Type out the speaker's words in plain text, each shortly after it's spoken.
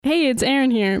Hey, it's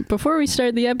Aaron here. Before we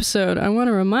start the episode, I want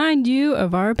to remind you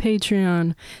of our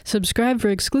Patreon. Subscribe for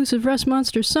exclusive Rust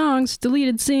Monster songs,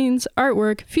 deleted scenes,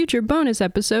 artwork, future bonus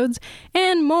episodes,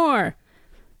 and more.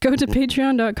 Go to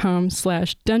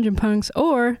patreon.com/dungeonpunks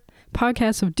or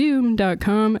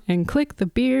podcastofdoom.com and click the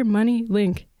beer money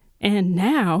link. And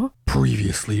now...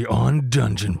 Previously on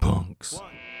Dungeon Punks.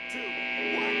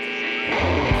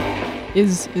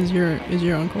 Is your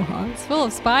uncle hot? It's full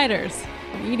of spiders.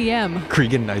 EDM.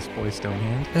 Cregan, nice boy,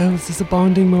 Stonehand. Oh, is this a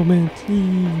bonding moment?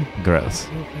 Gross.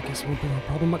 I guess it won't be our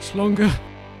problem much longer.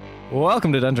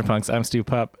 Welcome to Dungeon Punks. I'm Stu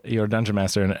Pup, your Dungeon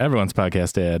Master and everyone's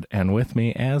podcast dad. And with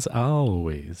me, as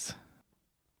always...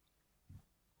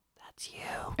 That's you.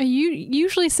 You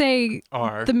usually say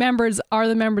the members are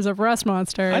the members of Rust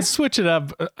Monster. I switch it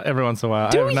up every once in a while.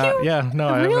 Do I have you? Yeah,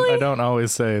 no, Really? I don't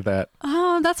always say that.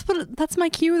 Oh, that's my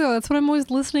cue though. That's what I'm always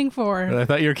listening for. I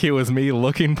thought your cue was me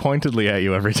looking pointedly at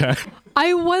you every time.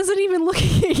 I wasn't even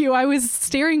looking at you. I was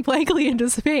staring blankly into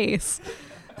space.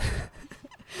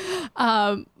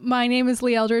 My name is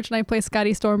Lee Eldridge, and I play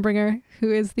Scotty Stormbringer,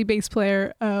 who is the bass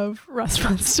player of Rust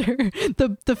Monster,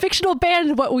 the fictional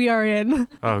band what we are in.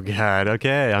 Oh god,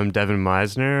 okay. I'm Devin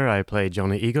Meisner. I play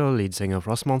Johnny Eagle, lead singer of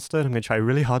Rust Monster. I'm gonna try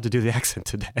really hard to do the accent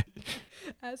today.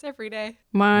 As every day.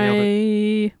 My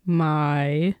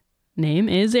name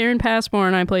is Aaron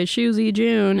Passmore, I play Shoozy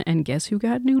June, and guess who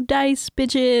got new dice,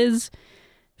 bitches?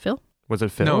 Phil? Was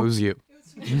it Phil? No, it was you.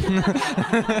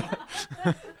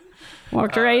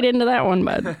 Walked right into that one,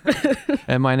 bud.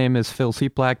 And my name is Phil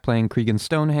Seaplack, playing Cregan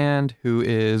Stonehand, who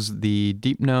is the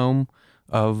deep gnome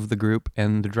of the group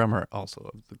and the drummer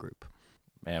also of the group.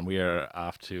 Man, we are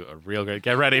off to a real great...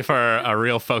 Get ready for a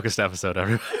real focused episode,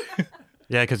 everybody.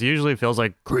 Yeah, because usually it feels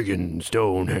like Cregan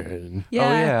Stonehand.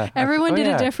 Yeah. Everyone did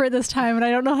it different this time, and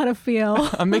I don't know how to feel.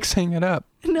 I'm mixing it up.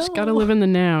 No. Just gotta live in the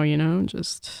now, you know?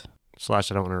 Just...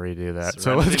 Slash, I don't want to redo that.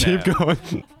 So Serenity let's keep now.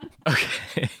 going.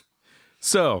 Okay.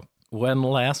 So, when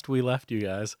last we left you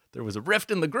guys, there was a rift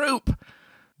in the group.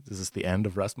 Is this the end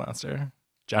of Rust Monster?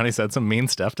 Johnny said some mean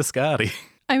stuff to Scotty.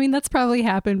 I mean, that's probably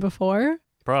happened before.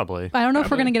 Probably. I don't know if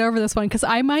we're going to get over this one, because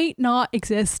I might not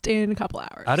exist in a couple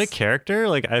hours. Out of character,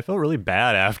 like, I felt really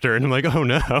bad after, and I'm like, oh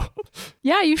no.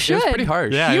 Yeah, you It should. was pretty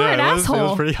harsh. Yeah, You were no, an it was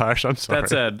asshole. pretty harsh. I'm sorry. That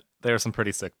said, there are some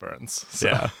pretty sick burns. So,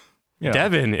 Yeah. you know,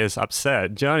 Devin is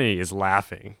upset. Johnny is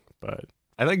laughing, but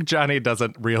I think Johnny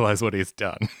doesn't realize what he's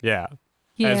done. yeah.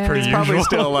 Yeah. As per He's probably usual.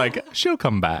 still like, she'll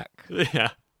come back. Yeah.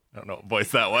 I don't know what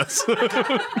voice that was.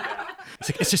 It's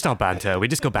like, it's just our banter. We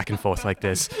just go back and forth like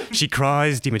this. She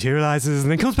cries, dematerializes,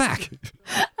 and then comes back.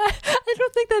 I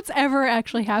don't think that's ever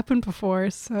actually happened before,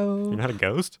 so... You're not a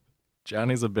ghost?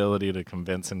 Johnny's ability to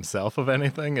convince himself of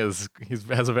anything has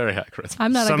a very high charisma.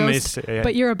 I'm not Some a may ghost, say-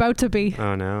 but you're about to be.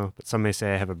 Oh no, but some may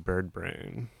say I have a bird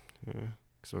brain.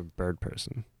 Because I'm a bird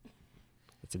person.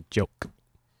 It's a joke.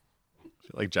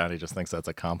 I feel like Johnny just thinks that's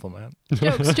a compliment.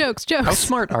 Jokes. How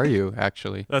smart are you,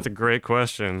 actually? That's a great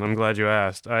question. I'm glad you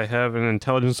asked. I have an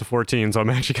intelligence of 14, so I'm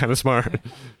actually kind of smart.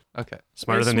 Okay.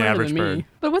 Smarter than the average bird.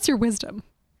 But what's your wisdom?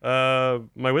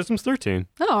 My wisdom's 13.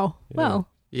 Oh, well.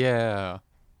 Yeah.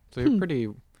 So you're pretty...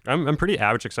 I'm pretty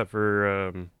average except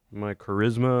for my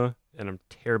charisma, and I'm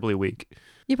terribly weak.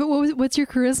 Yeah, but what's your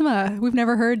charisma? We've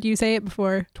never heard you say it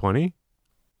before. 20?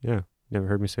 Yeah. Never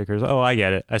heard me say charisma. Oh, I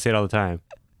get it. I say it all the time.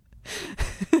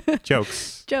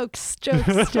 Jokes. Jokes.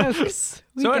 We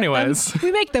So get anyways. them.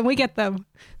 We make them. We get them.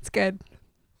 It's good.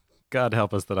 God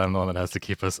help us that I'm the one that has to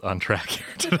keep us on track here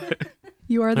today.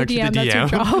 You are the Aren't you DM. the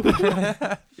That's your DM?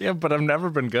 job. Yeah, but I've never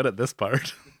been good at this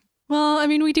part. Well, I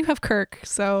mean, we do have Kirk,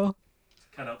 so...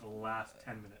 Cut out the last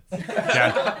 10 minutes.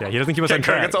 yeah, he doesn't keep us on Kirk,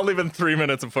 track. it's only been 3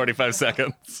 minutes and 45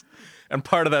 seconds. And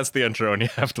part of that's the intro, and you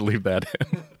have to leave that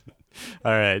in.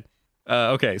 All right.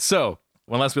 Okay, so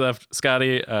when last we left,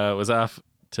 Scotty was off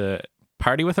to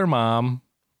party with her mom,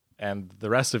 and the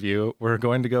rest of you were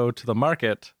going to go to the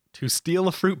market to steal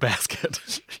a fruit basket.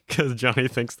 Because Johnny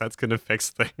thinks that's going to fix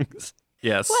things.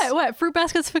 Yes. What? Fruit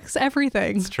baskets fix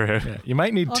everything. It's true. Yeah, you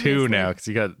might need two Obviously. now because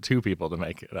you got two people to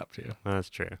make it up to. That's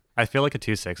true. I feel like a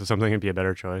 2-6 or something would be a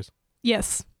better choice.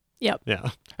 Yes. Yep. Yeah.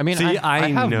 I mean, See, I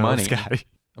have know, money. Scotty.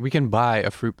 We can buy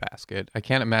a fruit basket. I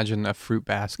can't imagine a fruit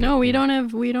basket. No, we don't have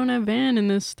Van in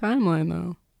this timeline,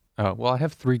 though. Oh, well, I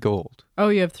have 3 gold. Oh,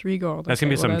 you have 3 gold. That's going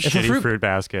to be some well, If a shitty fruit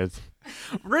baskets.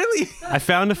 Really? I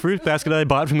found a fruit basket I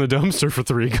bought from the dumpster for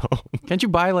 3 gold. Can't you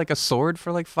buy like a sword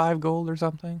for like 5 gold or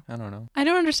something? I don't know. I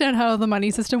don't understand how the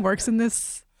money system works in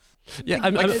this. Yeah,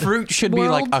 Like fruit should be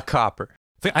like World? a copper.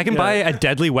 I can buy a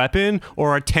deadly weapon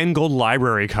or a 10 gold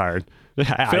library card.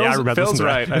 remember Phil's that.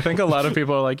 right. I think a lot of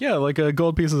people are like, yeah, like a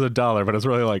gold piece is $1, but it's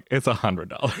really like it's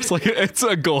 $100. Like it's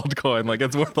a gold coin. Like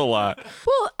it's worth a lot.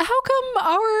 Well, how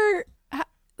come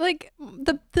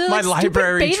the My like,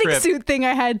 library stupid bathing trip. suit thing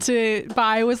I had to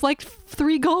buy was like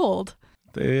 3 gold?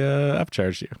 They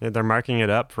upcharged you. Yeah, they're marking it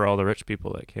up for all the rich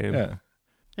people that came. Yeah,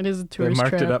 It is a they tourist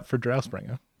marked trap. it up for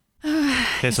Drowsbringer.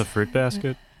 It's a fruit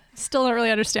basket. Still don't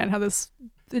really understand how this.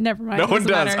 Never mind. No it one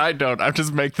doesn't does. matter. I don't. I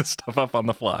just make this stuff up on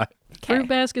the fly. Fruit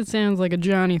basket sounds like a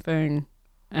Johnny thing,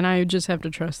 and I just have to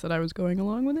trust that I was going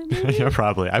along with it. maybe? Yeah,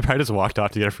 probably. I probably just walked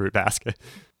off to get a fruit basket.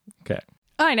 Okay.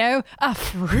 I know, a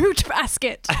fruit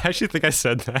basket. I actually think I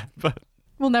said that, but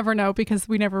We'll never know because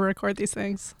we never record these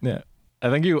things. Yeah. I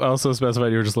think you also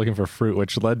specified you were just looking for fruit,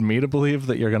 which led me to believe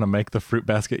that you're going to make the fruit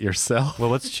basket yourself.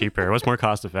 well, what's cheaper? What's more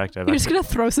cost effective? You're just gonna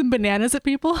throw some bananas at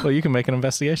people? Well, you can make an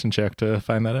investigation check to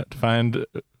find that out, to find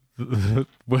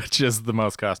which is the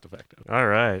most cost effective. All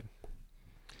right.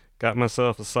 Got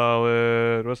myself a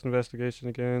solid. What's investigation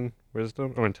again?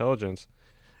 Wisdom or intelligence?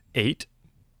 8.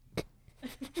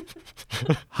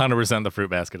 100% the fruit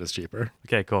basket is cheaper.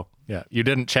 Okay, cool. Yeah. You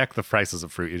didn't check the prices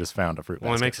of fruit. You just found a fruit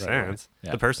Well, it basket. makes right away. sense.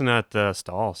 Yeah. The person at the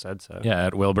stall said so. Yeah,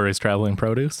 at Wilburys Traveling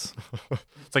Produce.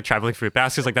 It's like traveling fruit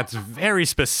baskets. Like that's very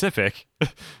specific.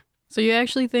 So you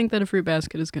actually think that a fruit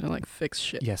basket is gonna like fix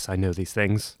shit? Yes, I know these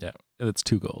things. Yeah. It's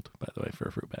 2 gold, by the way, for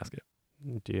a fruit basket.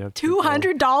 Do you have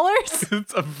 $200?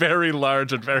 It's a very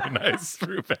large and very nice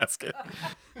fruit basket.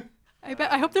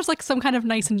 I hope there's like some kind of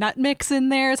nice nut mix in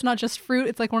there. It's not just fruit.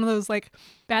 It's like one of those like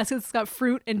baskets that's got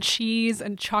fruit and cheese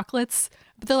and chocolates.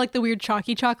 But they're like the weird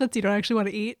chalky chocolates you don't actually want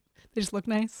to eat. They just look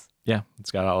nice. Yeah, it's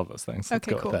got all of those things. Let's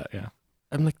Okay, go cool. with that, yeah.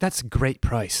 I'm like, that's a great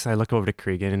price. I look over to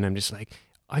Cregan and I'm just like,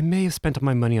 I may have spent all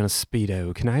my money on a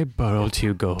Speedo. Can I borrow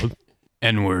 2 gold?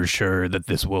 And we're sure that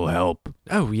this will help.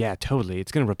 Oh, yeah, totally.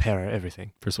 It's going to repair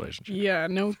everything. Persuasion check. Yeah,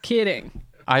 no kidding.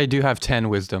 I do have 10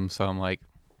 wisdom, so I'm like,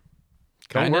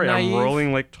 Don't kinda worry, naive. I'm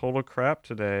rolling like total crap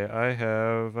today. I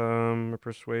have a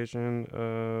persuasion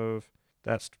of...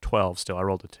 That's 12 still. I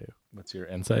rolled a 2. What's your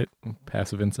insight?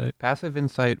 Passive insight? Passive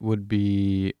insight would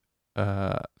be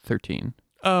 13.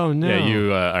 Oh, no. Yeah,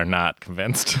 you are not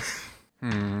convinced.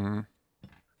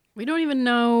 We don't even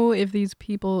know if these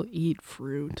people eat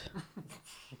fruit.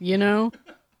 You know?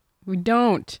 We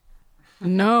don't.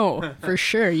 No, for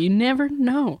sure. You never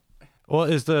know. Well,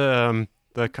 is the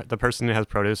person who has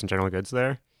produce and general goods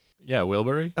there? Yeah,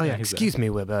 Wilbury? Oh, yeah. he's there. Excuse me,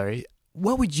 Wilbury.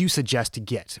 What would you suggest to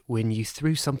get when you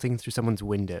threw something through someone's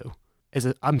window as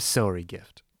a I'm sorry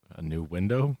gift? A new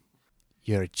window?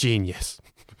 You're a genius.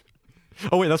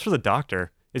 Oh, wait, that's for the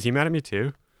doctor. Is he mad at me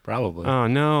too? Probably. Oh,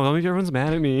 no. Everyone's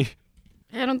mad at me.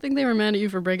 I don't think they were mad at you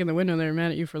for breaking the window. They were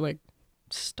mad at you for like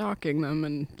stalking them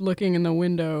and looking in the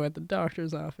window at the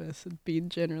doctor's office and being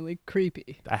generally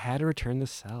creepy. I had to return the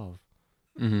salve.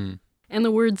 Mm-hmm. And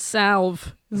the word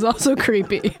salve is also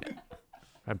creepy.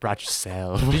 I brought you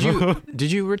salve.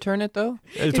 Did you return it though?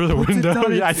 through the window?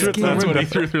 Yeah, I threw it through the That's what window. he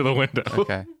threw through the window.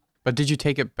 Okay. But did you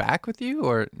take it back with you,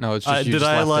 or no? It's just you Did just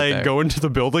I left it there? go into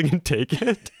the building and take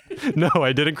it? No,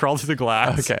 I didn't crawl through the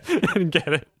glass. Okay. And get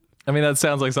it. I mean, that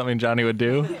sounds like something Johnny would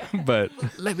do, but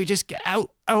Let me just get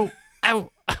out. Oh,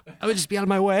 ow. I would just be out of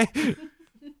my way.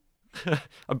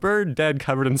 A bird dead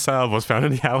covered in salve was found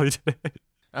in the alley today.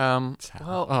 Well,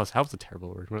 Oh, salve's a terrible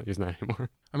word. We're not using that anymore.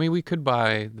 I mean, we could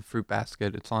buy the fruit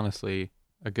basket. It's honestly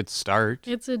a good start.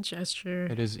 It's a gesture.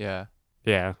 It is, yeah.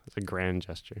 Yeah, it's a grand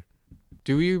gesture.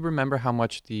 Do you remember how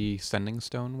much the sending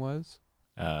stone was?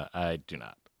 I do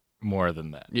not. More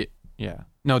than that. Yeah.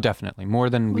 No, definitely more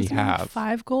than we Wasn't it like have.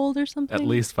 5 gold or something? At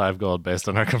least 5 gold based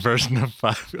on our conversion of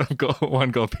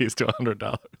 1 gold piece to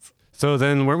 $100. So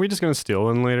then, weren't we just going to steal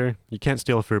one later? You can't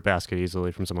steal a fruit basket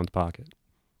easily from someone's pocket.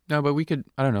 No, but we could.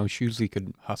 I don't know. Shusley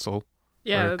could hustle for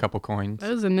Yeah, a couple coins. that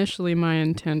was initially my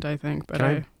intent, I think. But Can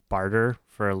I barter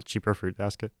for a cheaper fruit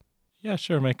basket? Yeah,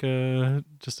 sure. Make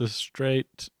just a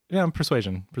straight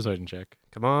persuasion check.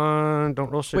 Come on, don't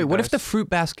roll shit. Wait, what if the fruit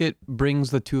basket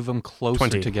brings the two of them closer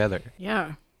 20. together?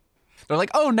 yeah. They're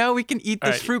like, oh, now we can eat All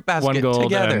this right, fruit basket 1 gold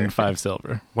together. and 5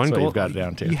 silver. One That's what gold? you've got it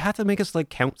down to. You have to make us like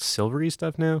count silvery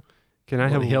stuff now. Can I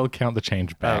Well, have? he'll count the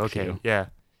change back Oh, to okay, you. yeah.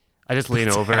 I just lean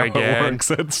over How again. it works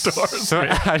at stores. So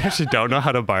man. I actually don't know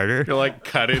how to barter. You're like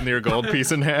cutting your gold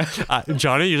piece in half.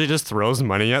 Johnny usually just throws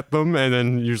money at them, and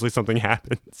then usually something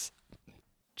happens.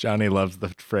 Johnny loves the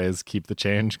phrase "keep the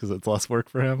change" because it's less work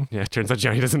for him. Yeah, it turns out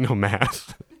Johnny doesn't know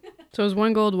math. So it was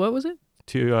 1 gold. What was it?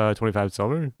 25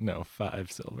 silver? No,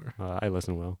 5 silver. I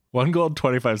listen well. 1 gold,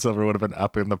 25 silver would have been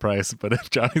up in the price, but if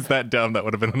Johnny's that dumb, that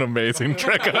would have been an amazing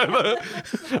trick.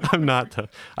 I'm not.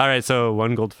 All right, so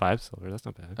 1 gold, 5 silver. That's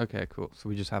not bad. Okay, cool. So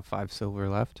we just have 5 silver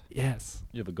left. Yes.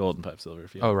 You have a gold and 5 silver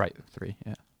if you. Oh, right, 3.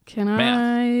 Yeah. Can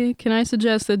Math. I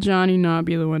suggest that Johnny not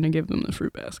be the one to give them the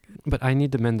fruit basket? But I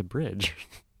need to mend the bridge.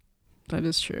 That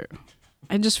is true.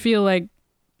 I just feel like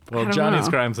I Well, don't Johnny's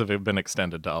know. crimes have been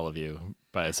extended to all of you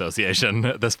by association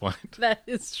at this point. that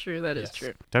is true. That is Yes. true.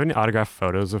 Do I have any autographed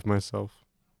photos of myself?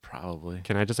 Probably.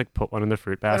 Can I just like put one in the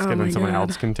fruit basket Oh and my then someone God.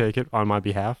 else can take it on my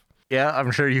behalf? Yeah,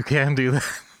 I'm sure you can do that.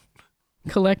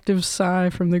 Collective sigh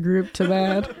from the group to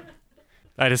that.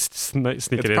 I just sneak It's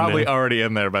it in probably there. already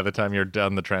in there by the time you're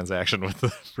done the transaction with the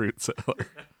fruit seller.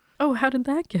 Oh, how did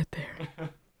that get there?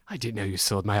 I didn't know you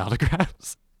sold my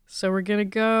autographs. So we're gonna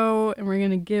go and we're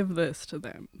gonna give this to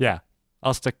them. Yeah,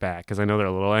 I'll stick back because I know they're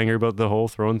a little angry about the whole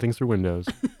throwing things through windows.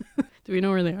 Do we know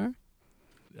where they are?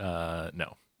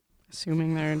 No.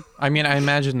 Assuming they're I mean, I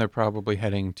imagine they're probably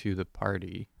heading to the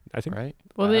party, I think. right?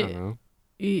 well. I They don't know.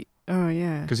 oh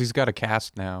yeah. Because he's got a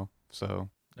cast now, so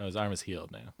No, his arm is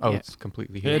healed now. oh, Yeah. it's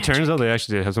completely Yeah, healed. it turns out they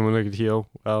actually did have someone that could heal.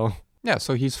 Well, Yeah,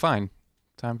 so he's fine.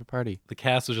 Time to party. The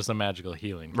cast was just a magical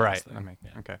healing. Right. thing. I mean,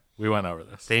 Yeah. okay. We went over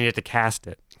this. they needed to cast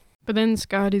it. But then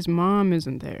Scotty's mom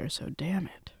isn't there, so damn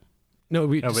it. No,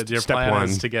 we No, but your step plan one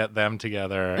is to get them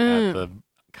together Mm. at the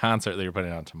concert that you're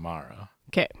putting on tomorrow.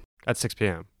 Okay. at 6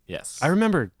 p.m. Yes. I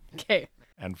remember. Okay.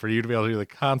 And for you to be able to do the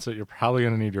concert, you're probably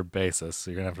going to need your bassist,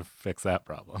 so you're going to have to fix that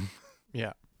problem.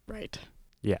 Yeah. Right.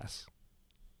 Yes.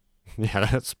 Yeah,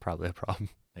 that's probably a problem.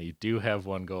 Now, you do have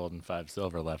 1 gold and 5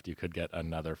 silver left. You could get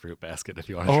another fruit basket if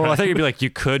you want to Oh, try. I thought you'd be like, you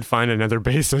could find another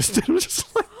bassist. It was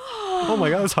just like, oh my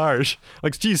God, that's harsh.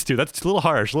 Like, geez, dude, that's a little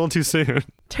harsh, a little too soon.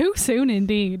 Too soon,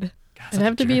 indeed. It'd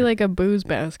have to be like a booze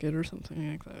basket or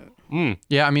something like that. Mm.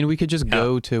 Yeah, I mean, we could just Yeah.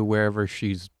 go to wherever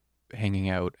she's hanging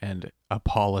out and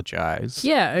apologize.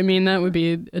 Yeah, I mean that would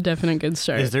be a definite good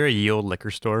start. Is there a yield liquor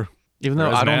store? Even though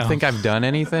There is I don't now. think I've done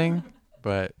anything,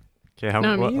 but Okay, how,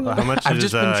 No, me what, either. how much I've is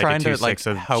just been like, trying a to 2.6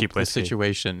 of help cheap the whiskey?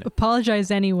 situation.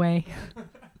 Apologize anyway.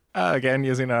 Again,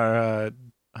 using our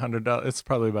 $100, it's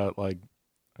probably about like,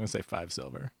 I'm going to say 5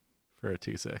 silver for a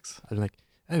 2.6. I'm like,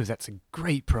 oh, that's a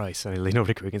great price. And I lean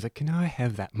over to Quick and like, can I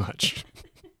have that much?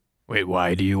 Wait,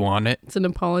 why do you want it? It's an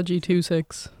apology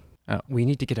 2-6. We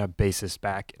need to get our bassist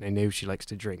back, and I know she likes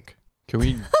to drink. Can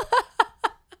we?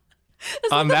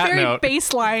 This On is the that very note-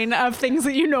 baseline of things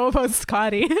that you know about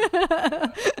Scotty.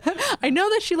 I know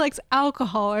that she likes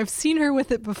alcohol. I've seen her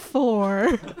with it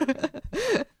before.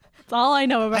 That's all I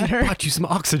know about I her. bought you some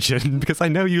oxygen because I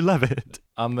know you love it.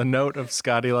 On the note of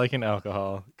Scotty liking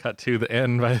alcohol, cut to the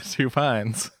inn by the 2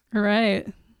 Pines, Right.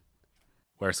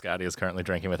 where Scotty is currently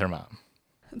drinking with her mom.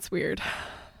 That's weird.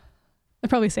 I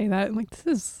probably say that. I'm like, this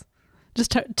is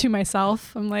just to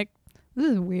myself. I'm like, this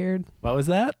is weird. What was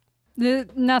that?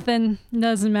 Nothing.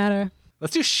 Doesn't matter.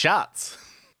 Let's do shots.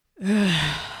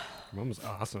 Mom was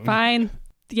awesome. Fine.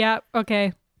 Yeah.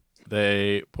 Okay.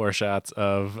 They pour shots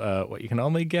of what you can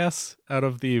only guess out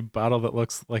of the bottle that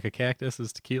looks like a cactus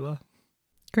is tequila.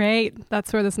 Great.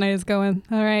 That's where this night is going.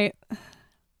 All right.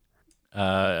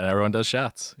 And everyone does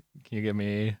shots. Can you give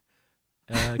me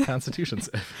a constitution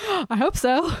save? I hope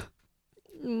so.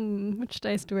 Which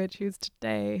dice do I choose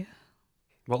today?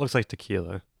 What looks like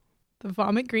tequila? The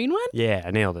vomit green one? Yeah, I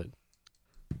nailed it.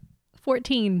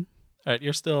 14. All right,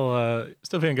 you're still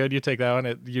feeling good. You take that one.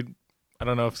 I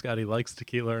don't know if Scotty likes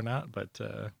tequila or not, but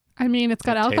I mean, it's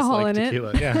got it tastes alcohol like in tequila.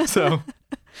 it. Yeah, so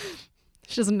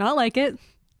She does not like it.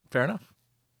 fair enough.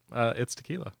 It's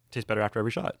tequila. Tastes better after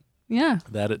every shot. Yeah.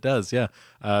 That it does. Yeah,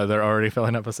 they're already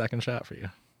filling up a second shot for you.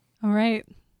 All right.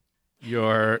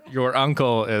 Your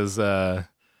uncle is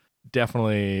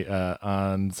definitely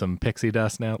on some pixie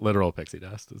dust now, literal pixie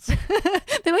dust. It's,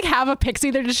 They like have a pixie.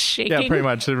 They're just shaking. yeah, pretty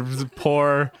much. There's this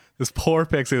poor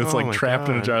pixie that's Oh like my trapped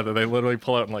in a God. jar that they literally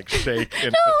pull out and like shake.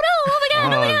 And, Oh my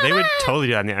God. Oh, they would totally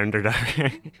do that in the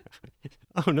Underdark.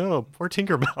 Oh no, poor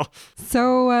Tinkerbell.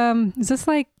 So, is this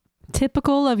like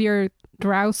typical of your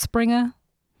Drow-Springer?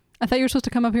 I thought you were supposed to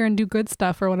come up here and do good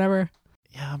stuff or whatever.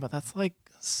 yeah, but that's like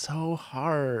so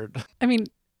hard. I mean,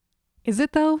 is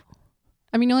it though?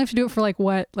 I mean, you only have to do it for like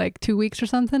what, like 2 weeks or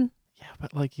something? Yeah,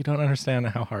 but like you don't understand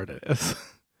how hard it is.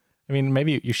 I mean,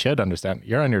 maybe you should understand.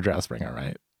 You're on your Drow-Springer,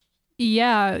 right?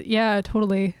 Yeah,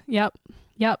 totally. Yep.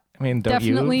 I mean, don't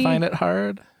Definitely. you find it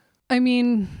hard? I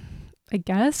mean, I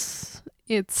guess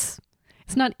it's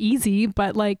not easy,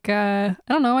 but like I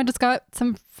don't know. I just got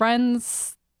some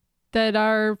friends that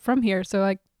are from here, so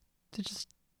like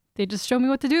they just show me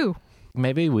what to do.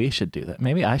 Maybe we should do that.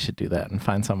 Maybe I should do that and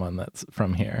find someone that's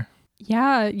from here.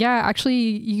 Yeah.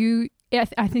 Actually,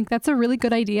 I think that's a really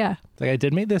good idea. It's like, I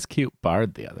did meet this cute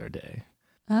bard the other day.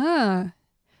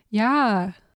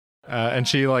 Yeah. And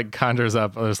she like conjures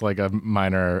up there's like a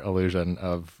minor illusion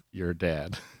of your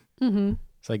dad. Mm-hmm.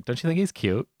 It's like, don't you think he's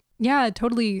cute? Yeah,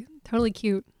 totally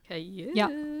cute. Cute.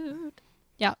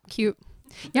 Yeah, cute.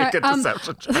 Yeah. Good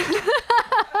deception check.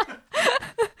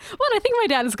 Well, I think my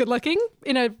dad is good looking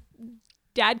in a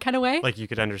dad kind of way. Like you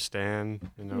could understand.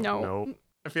 No.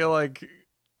 I feel like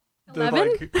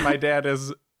 11? my dad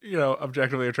is,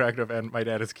 objectively attractive and my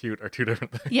dad is cute are two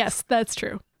different things. Yes, that's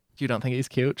true. You don't think he's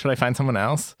cute? Should I find someone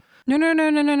else? No.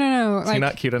 Is he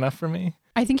not cute enough for me?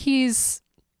 I think he's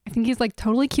like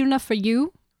totally cute enough for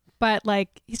you, but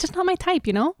like he's just not my type,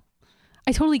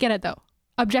 I totally get it though.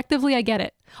 Objectively, I get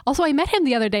it. Also, I met him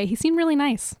the other day. He seemed really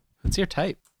nice. What's your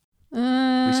type? We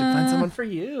should find someone for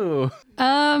you.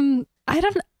 I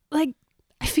don't like.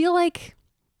 I feel like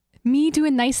me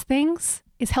doing nice things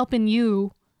is helping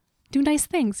you do nice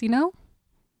things. You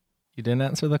didn't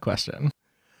answer the question.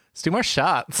 Let's do more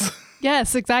shots.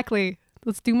 Yes, exactly.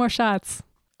 Let's do more shots.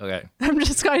 Okay. I'm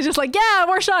just like, yeah,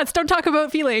 more shots. Don't talk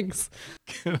about feelings.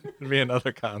 It'd be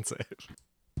another con save.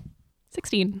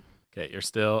 16. Okay, you're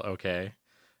still okay.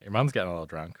 Your mom's getting a little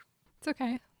drunk. It's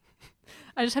okay.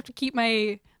 I just have to keep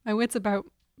my wits about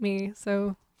me.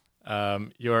 So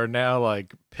You're now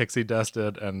like pixie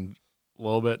dusted and a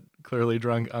little bit clearly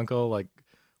drunk uncle like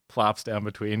plops down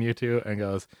between you two and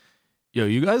goes, "Yo,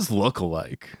 you guys look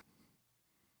alike.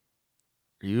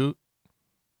 That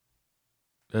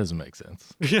doesn't make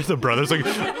sense." Yeah, the brother's like,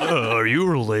 are you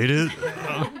related?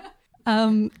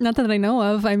 not that I know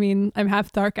of. I mean, I'm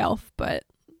half dark elf, but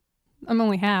I'm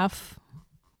only half.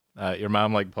 Your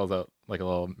mom like pulls out like a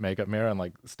little makeup mirror and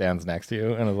like stands next to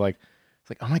you and is like, "It's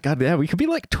like, oh my god, yeah, we could be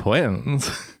like twins.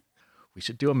 We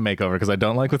should do a makeover because I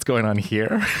don't like what's going on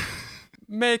here."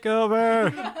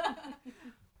 Makeover.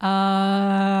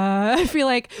 I feel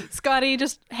like Scotty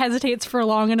just hesitates for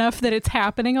long enough that it's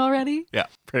happening already. Yeah,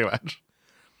 pretty much.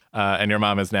 And your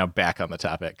mom is now back on the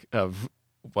topic of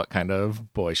what kind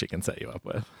of boy she can set you up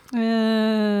with.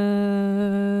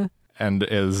 And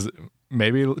is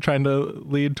maybe trying to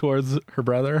lead towards her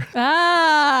brother.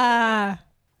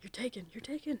 You're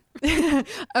taken.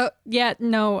 Oh, yeah,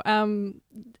 no.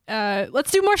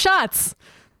 Let's do more shots.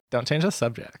 Don't change the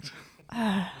subject.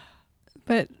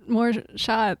 But more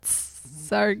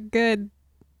shots are good.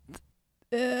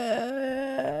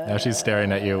 Now she's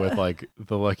staring at you with like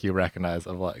the look you recognize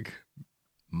of like,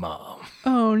 mom.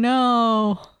 Oh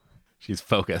no. She's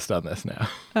focused on this now.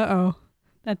 Uh-oh.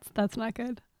 That's not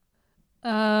good.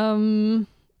 And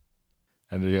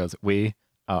he goes, "We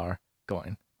are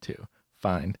going to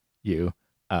find you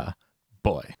a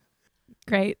boy."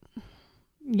 Great.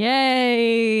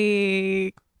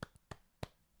 Yay.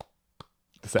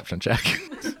 Deception check.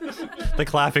 The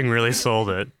clapping really sold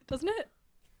it. Doesn't it?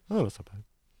 Oh, that's not bad.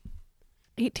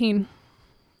 18.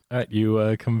 All right,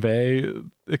 you convey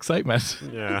excitement.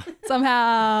 Yeah.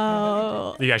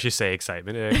 Somehow. You actually say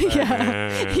excitement.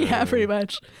 Yeah, pretty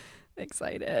much.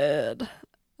 Excited.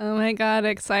 Oh my god,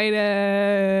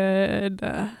 excited.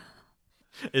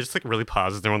 It just like really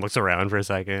pauses. Everyone looks around for a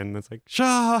second. It's like,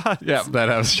 shot. Yeah, that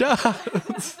has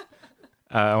shots.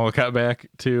 And we'll cut back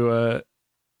to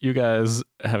you guys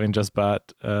having just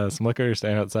bought some liquor. You're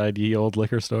staying outside ye old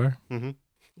liquor store. Mm-hmm.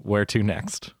 Where to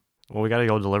next? Well, we got to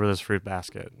go deliver this fruit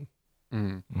basket.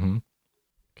 Mm-hmm.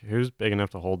 Okay, who's big enough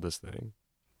to hold this thing?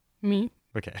 Me.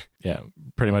 Okay. Yeah,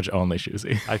 pretty much only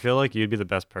Shuzi. I feel like you'd be the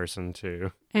best person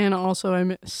to. And also,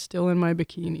 I'm still in my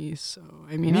bikini, so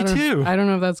I mean, Me too. I don't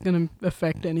know if that's gonna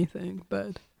affect anything,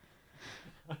 but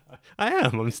I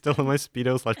am. I'm still in my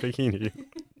Speedo/bikini.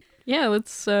 yeah,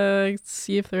 let's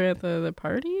see if they're at the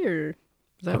party, or is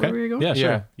that Okay. where we're going? Yeah, sure.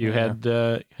 Yeah. You head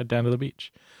down to the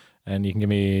beach, and you can give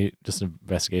me just an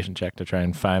investigation check to try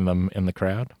and find them in the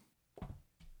crowd.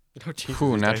 Oh, Jesus,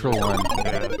 Ooh, these guys natural are- one.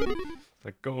 Yeah. It's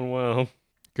like going well.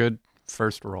 Good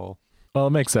first roll. Well,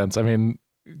 it makes sense. I mean,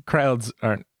 crowds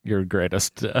aren't your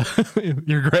greatest.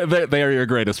 They are your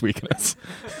greatest weakness.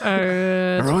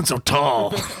 Everyone's so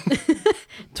tall.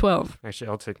 12. Actually,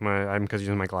 I'll take I'm because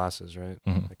using my glasses, right?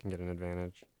 Mhm. I can get an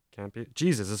advantage. Can't be.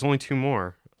 Jesus, it's only 2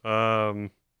 more.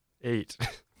 8.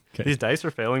 Okay. These dice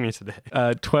are failing me today.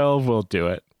 12 will do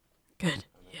it. Good.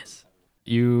 Yes.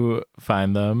 You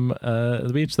find them at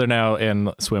the beach. They're now in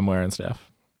swimwear and stuff.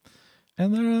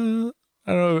 And they're,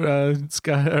 I don't know,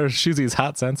 Scott or Shuzi's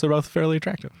hot scents are both fairly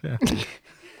attractive. Yeah.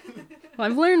 Well,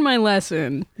 I've learned my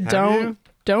lesson. you?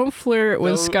 Don't flirt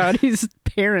with No. Scotty's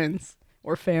parents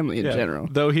or family in Yeah. general.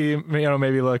 Though he,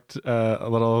 maybe looked a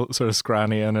little sort of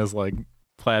scrawny in his like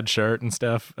plaid shirt and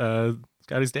stuff.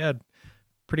 Scotty's dad,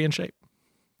 pretty in shape.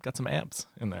 Got some abs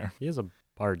in there. He is a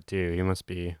bard too. He must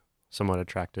be somewhat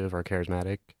attractive or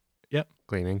charismatic. Yep.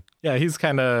 Gleaming. Yeah, he's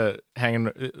kind of hanging.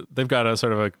 They've got a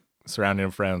sort of a surrounding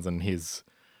of friends, and he's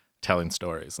telling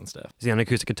stories and stuff. Is he on an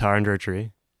acoustic guitar under a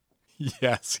tree?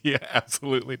 Yes, he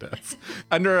absolutely does.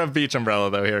 Under a beach umbrella,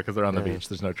 though, here, because they're on the Yeah. beach.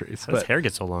 There's no trees. How does his hair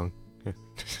get so long?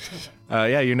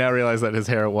 Yeah, you now realize that his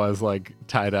hair was like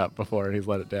tied up before and he's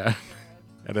let it down.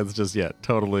 And it's just,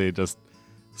 totally just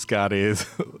Scotty's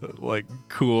like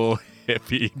cool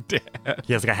hippie dad.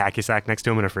 He has like a hacky sack next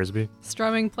to him and a frisbee.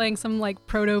 Strumming, playing some like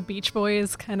proto Beach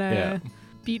Boys kind of Yeah.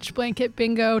 beach blanket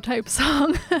bingo type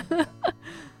song.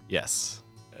 Yes.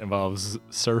 It involves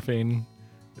surfing.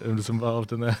 It's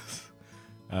involved in this.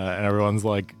 And everyone's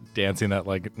like dancing that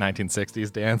like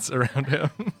 1960s dance around him.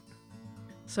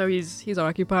 So he's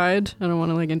occupied. I don't want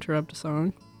to like interrupt a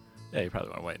song. Yeah, you probably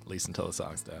want to wait at least until the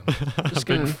song's done. Just A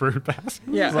big gonna- fruit basket.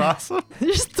 Yeah. This is awesome.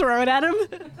 Just throw it at him.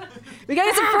 We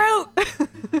got some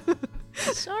fruit.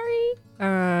 Sorry.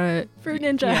 Fruit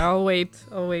ninja. Yeah, I'll wait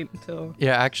until.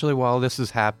 Yeah, actually, while this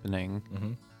is happening,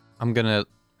 Mm-hmm. I'm gonna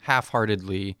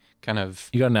half-heartedly kind of.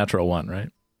 You got a natural one, right?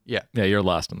 Yeah. Yeah, you're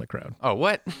lost in the crowd. Oh,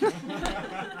 what?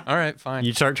 All right, fine.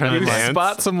 You start trying You to dance.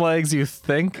 spot some legs you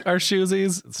think are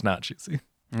shoesies. It's not shoesy.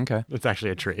 Okay. It's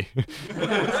actually a tree.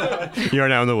 You are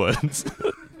now in the woods.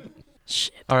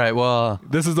 Shit. All right. Well,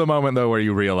 This is the moment, though, where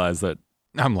you realize that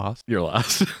I'm lost. you're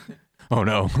lost. Oh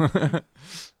no.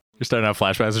 You're starting to have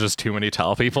flashbacks. There's just too many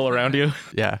tall people around you.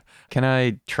 Yeah. Can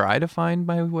I try to find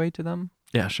my way to them?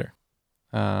 Yeah, sure.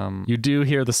 You. You do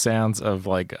hear the sounds of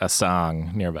like a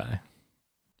song nearby.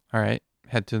 All right.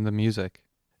 Head to the music.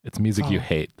 It's music you Oh.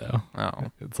 hate, though.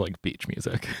 Oh. It's like beach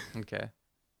music. Okay.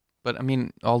 But I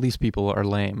mean, all these people are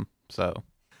lame. So.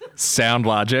 Sound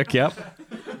logic. Yep.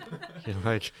 You're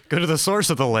like, go to the source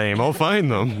of the lame. I'll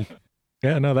find them.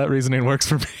 Yeah, no, that reasoning works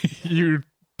for me. You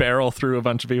barrel through a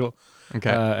bunch of people. Okay.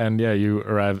 And yeah, you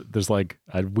arrive. There's like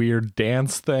a weird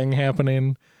dance thing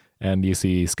happening, and you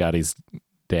see Scotty's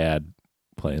dad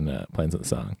playing the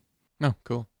song. Oh,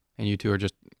 cool. And you two are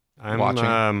just. I'm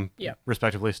Watching. Yeah.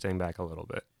 respectively staying back a little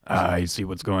bit. I see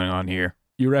what's going on here.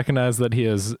 You recognize that he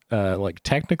is like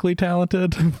technically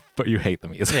talented, but you hate the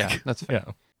music. Yeah, that's fair.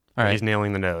 Yeah. All right. He's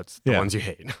nailing the notes, the Yeah. ones you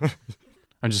hate.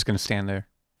 I'm just gonna stand there.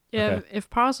 Yeah, Okay. if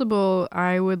possible,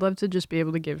 I would love to just be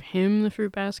able to give him the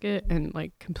fruit basket and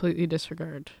like completely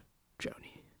disregard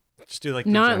Joni. Just do like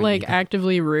the Not Johnny like Eagle.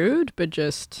 actively rude, but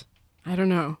just I don't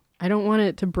know. I don't want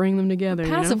it to bring them together.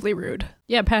 you know? Passively rude.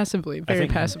 Yeah, passively, very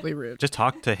think- passively rude. Just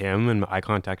talk to him and eye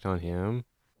contact on him.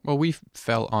 Well, we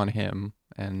fell on him,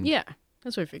 and Yeah,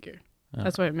 that's what I figured. Oh.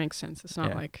 That's why it makes sense. It's not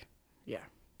Yeah. like, yeah.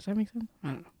 Does that make sense? I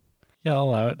don't know. Yeah, I'll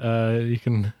allow it. You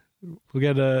can. We'll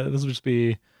get this will just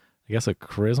be, I guess, a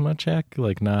charisma check.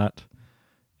 Like not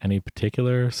any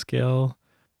particular skill,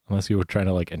 unless you were trying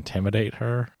to like intimidate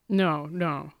her.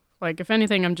 No. Like if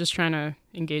anything, I'm just trying to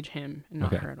engage him and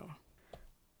not Okay. her at all.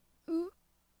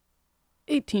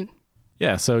 18.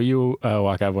 Yeah, so you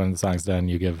walk out when the song's done.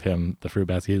 You give him the fruit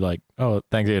basket. He's like, "Oh,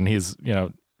 thank you," and he's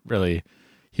really,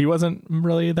 he wasn't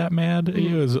really that mad at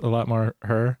you. It was a lot more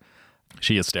her.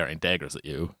 She is staring daggers at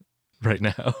you right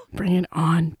now. Bring it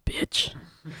on, bitch.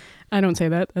 I don't say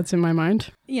that. That's in my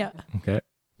mind. Yeah. Okay.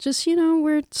 Just,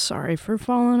 we're sorry for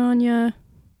falling on you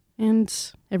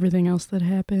and everything else that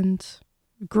happened.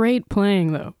 Great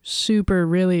playing, though. Super,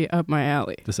 really up my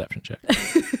alley. Deception check.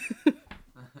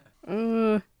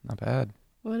 not bad.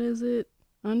 What is it?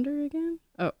 Under again?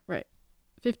 Oh, right.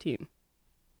 15.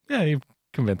 Yeah, you're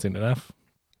convincing enough.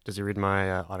 Does he read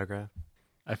my autograph?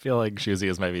 I feel like Shuzi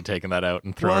is maybe taking that out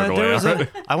and throwing What? it There away. was already.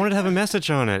 I wanted to have a message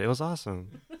on it. It was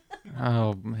awesome.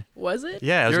 Oh, man. Was it?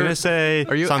 Yeah, I was You're- gonna say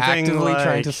Are you something actively like,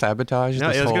 trying to sabotage No,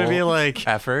 this it was gonna whole be like,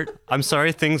 effort? I'm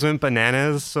sorry things went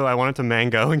bananas, so I wanted to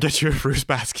mango and get you a fruit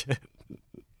basket.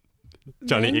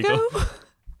 Johnny Mango? Eagle.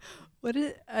 What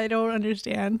is? I don't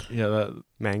understand. Yeah, that,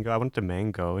 Mango. I wanted to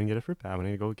mango and get a fruit basket. I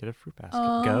wanted to go get a fruit basket.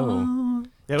 Go. Oh.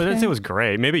 Yeah, but okay. it was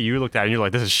great. Maybe you looked at it and you're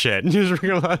like, this is shit. And you just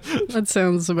realized. That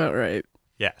sounds about right.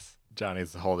 Yes.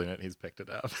 Johnny's holding it. He's picked it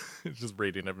up. He's just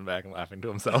reading it back and laughing to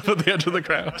himself at the edge of the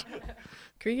crowd.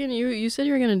 Cregan, you said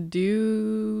you were going to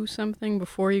do something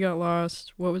before you got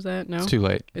lost. What was that? No? It's too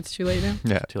late. It's too late now?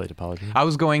 Yeah. Too late to apologize. I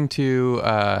was going to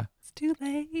It's too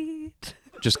late.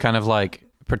 just kind of like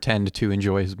pretend to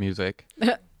enjoy his music.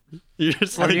 You're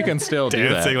just I mean, you can still do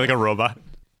dancing that. like a robot.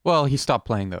 Well, he stopped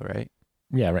playing though, right?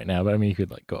 Yeah, right now. But I mean, you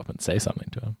could like go up and say something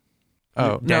to him. Oh,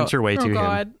 no. Dance your way to Oh him.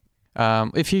 God.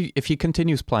 If he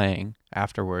continues playing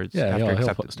afterwards, Yeah, after he'll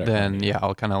accept- start then playing. yeah,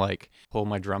 I'll kind of like pull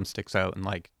my drumsticks out and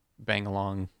like bang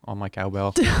along on my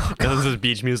cowbell. This is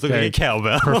beach music like Okay. a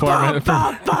cowbell.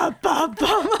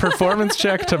 Performance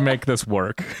check to make this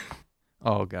work.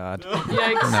 Oh God.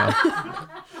 Yikes. No.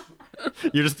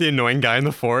 You're just the annoying guy in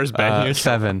the forest banging your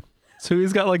 7. So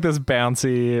he's got like this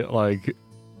bouncy, like,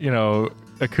 you know,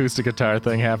 acoustic guitar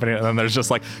thing happening, and then there's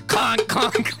just like clunk,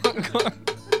 clunk, clunk, clunk.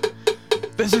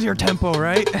 This is your tempo,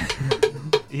 right?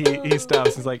 He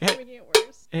stops. He's like,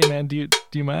 hey man, do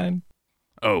you mind?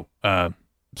 Oh,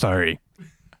 sorry.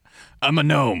 I'm a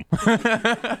gnome.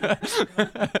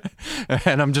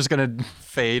 And I'm just gonna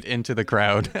fade into the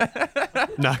crowd.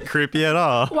 Not creepy at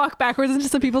all. Walk backwards into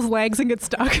some people's legs and get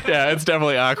stuck. Yeah, it's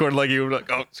definitely awkward. Like you're like,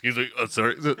 oh, excuse me,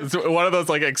 sorry. It's one of those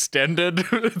like extended.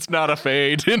 It's not a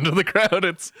fade into the crowd.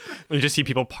 It's You just see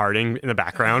people partying in the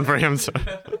background for him. So.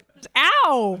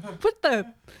 Ow! What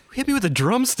the? Hit me with a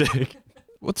drumstick.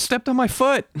 What stepped on my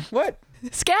foot? What?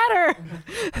 Scatter!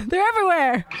 They're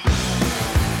everywhere!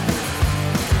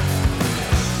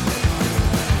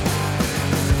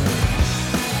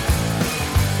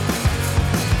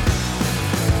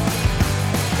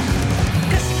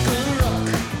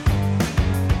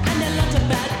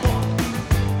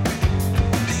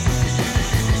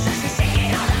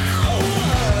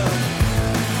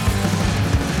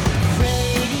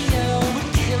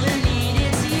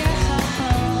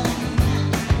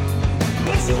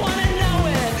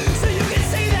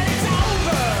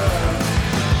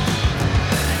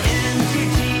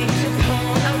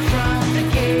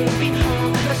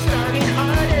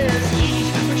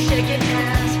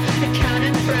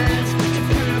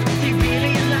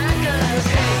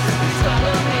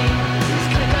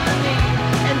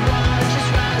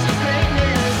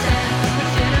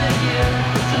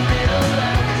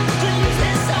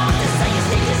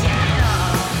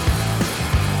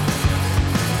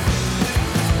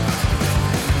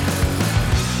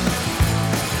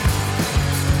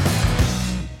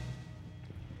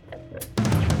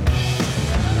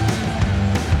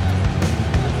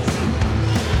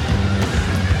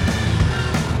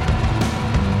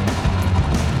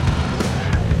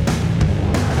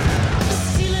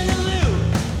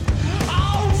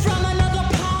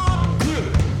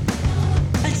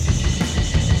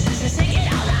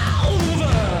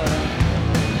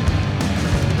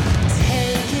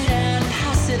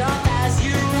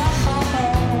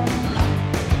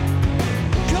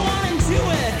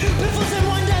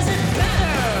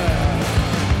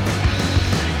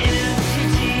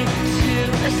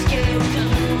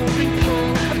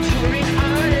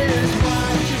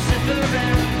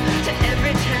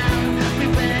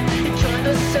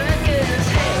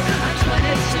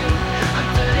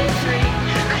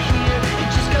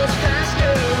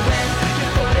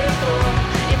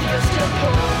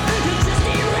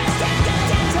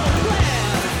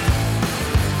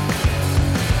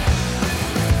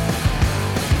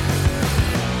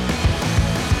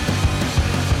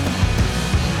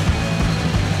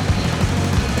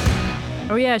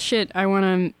 Oh yeah, shit. I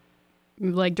want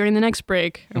to, like, during the next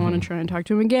break, I want to try and talk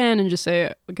to him again and just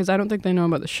say, because I don't think they know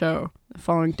about the show the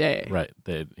following day. right.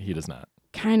 He does not.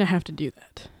 Kind of have to do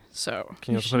that. So.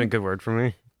 Can you also put in a good word for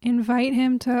me? Invite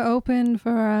him to open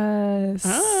for us.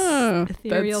 Oh,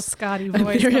 Ethereal that's- Scotty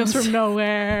voice Ethereal comes from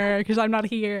nowhere because I'm not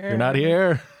here. You're not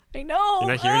here. I know. You're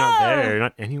not here, you're not there. You're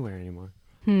not anywhere anymore.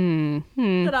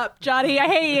 Shut up, Johnny. I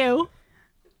hate you.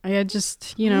 I had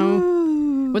just, you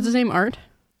know, what's his name? Art?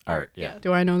 Art. Yeah.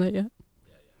 Do I know that yet?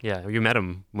 Yeah, you met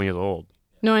him when he was old.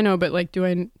 No, I know, but like,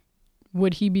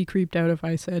 would he be creeped out if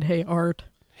I said, "Hey, Art"?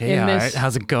 Hey, In Art, this-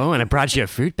 how's it going? I brought you a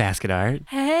fruit basket, Art.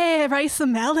 Hey, rice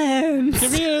some melons.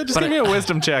 Give me a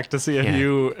wisdom check to see if Yeah.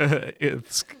 you if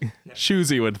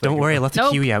Shoozy would. Think Don't worry, I about left the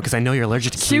Nope. kiwi out because I know you're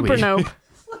allergic to Super kiwi. nope.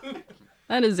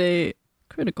 That is a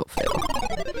critical fail.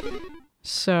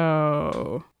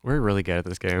 So, We're really good at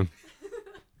this game.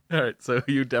 it. All right, so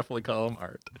you definitely call him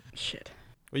Art. shit.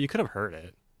 Well, you could have heard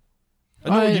it.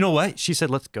 I- You know what? She said,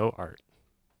 "Let's go, Art,"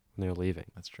 when they were leaving.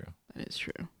 That's true. That is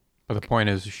true. But the point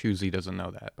is, Shoozy doesn't know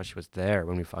that. But she was there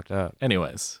when we fucked up.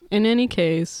 Anyways, In any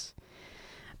case,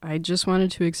 I just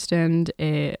wanted to extend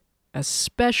a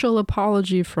special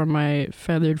apology from my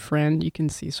feathered friend. You can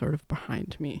see sort of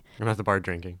behind me. I'm at the bar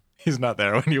drinking. he's not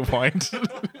there when you point.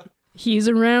 He's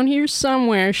around here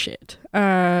somewhere, shit.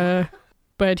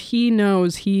 But he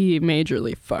knows he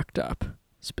majorly fucked up,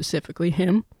 specifically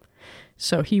him.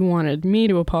 So he wanted me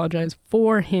to apologize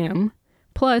for him.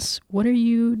 Plus, what are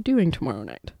you doing tomorrow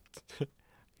night? You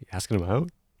asking him out?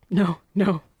 No.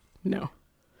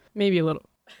 Maybe a little.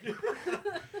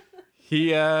 He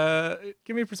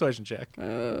give me a persuasion check.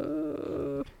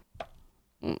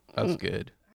 That's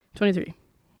good. 23.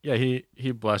 Yeah,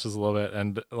 he blushes a little bit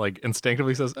and like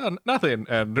instinctively says, "Oh, nothing,"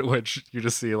 and which you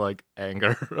just see like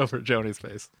anger over Joni's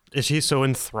face. Is he so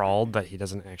enthralled that he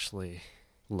doesn't actually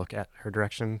look at her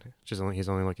direction? He's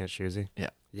only looking at Shuzi?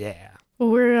 Yeah. Yeah. Well,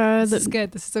 we're This is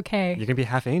good. This is okay. You can be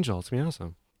half angel. It's gonna be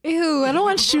awesome. Ew, I don't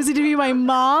want Shuzi to be my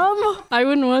mom. I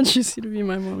wouldn't want Shuzi to be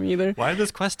my mom either. Why did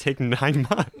this quest take 9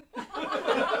 months?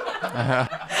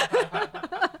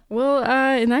 Well,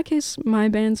 in that case, my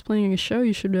band's playing a show.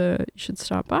 You should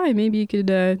stop by. Maybe you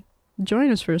could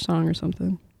join us for a song or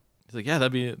something. He's like, "Yeah,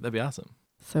 that'd be awesome."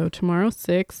 So tomorrow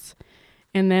 6th,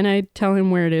 and then I tell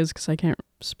him where it is because I can't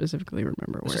specifically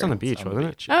remember It's where. just on the It's beach, on the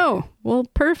wasn't it? beach. Oh, well,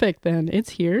 perfect then.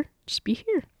 It's here. Just be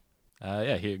here.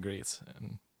 Yeah, he agrees.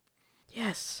 And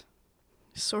Yes.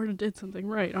 Sort of did something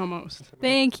right, almost.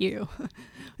 Thank you.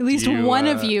 At least You, one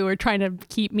of you are trying to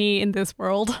keep me in this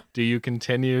world. do you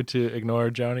continue to ignore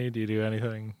Joni? Do you do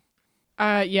anything?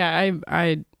 Yeah,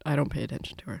 I don't pay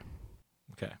attention to her.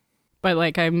 Okay. But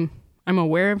like I'm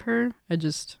aware of her.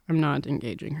 I'm not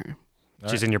engaging her. All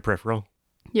She's right. in your peripheral?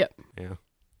 Yep. Yeah.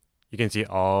 You can see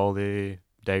all the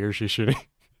daggers she's shooting.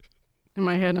 In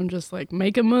my head, I'm just like,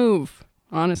 make a move.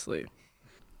 Honestly.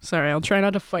 Sorry, I'll try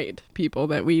not to fight people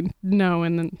that we know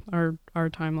in our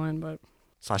timeline, but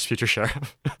 / future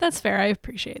sheriff. That's fair. I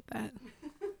appreciate that.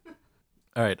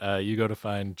 All right, you go to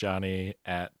find Johnny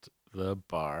at the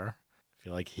bar. I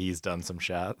feel like he's done some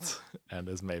shots and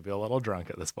is maybe a little drunk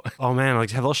at this point. Oh man,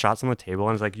 like have little shots on the table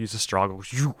and it's like use a straw, go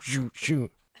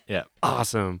shoot. Yeah.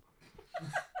 Awesome.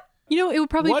 You know, it would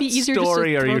probably What be easier just to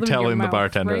story are throw you them in your telling the mouth,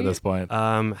 bartender at right? this point?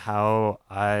 How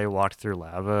I walked through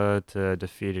lava to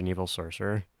defeat an evil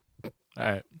sorcerer. All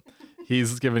right.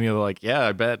 He's giving you like, yeah,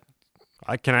 I bet.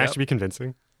 Can I Yep. actually be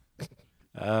convincing?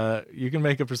 You can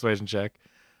make a persuasion check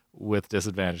with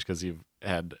disadvantage because you've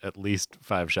had at least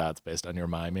 5 shots based on your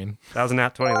miming. That was a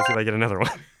nat 20. Let's see if I get another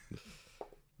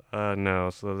one. No,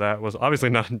 so that was obviously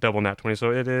not a double nat 20,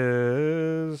 so it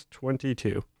is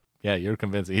 22. Yeah, you're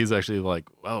convincing. He's actually like,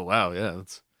 oh, wow, yeah,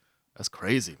 that's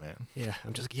crazy, man. Yeah,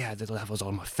 I'm just like, the lava's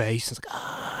on my face. It's like,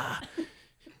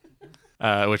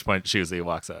 At which point, Shuzi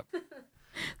walks up.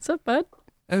 what's up, bud?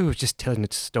 oh, just telling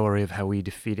the story of how we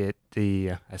defeated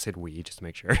I said we, just to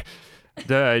make sure.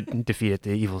 Defeated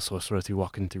the evil sorcerer through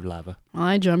walking through lava. Well,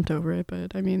 I jumped over it,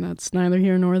 but I mean that's neither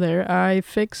here nor there. I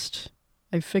fixed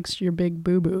your big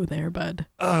boo-boo there, bud.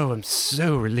 Oh, I'm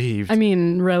so relieved. I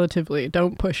mean, relatively.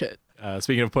 Don't push it.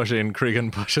 Speaking of pushing, Cregan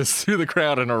pushes through the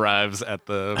crowd and arrives at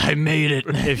the... I made it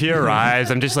if he arrives,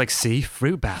 I'm just like, see,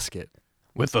 fruit basket.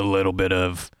 with a little bit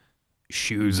of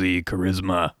Shuzi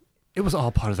charisma. It was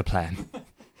all part of the plan.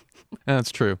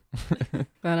 That's true.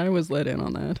 That I was let in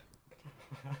on that.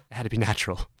 It had to be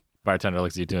natural. Bartender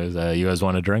looks at you two and says, you guys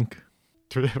want a drink?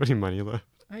 Do we have any money left?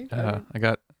 I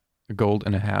got a gold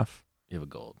and a half. You have a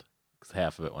gold. Because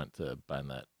half of it went to buying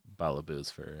that bottle of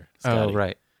booze for Scotty. Oh,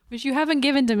 right. Which you haven't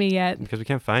given to me yet. Because we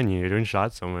can't find you. You're doing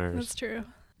shots somewhere. That's true.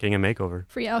 Getting a makeover.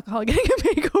 Free alcohol, getting a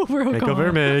makeover.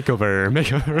 Oh,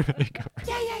 Makeover.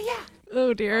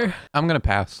 Oh dear. I'm going to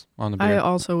pass on the I beer.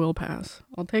 also will pass.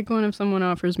 I'll take one if someone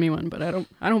offers me one, but I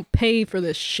don't pay for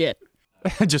this shit.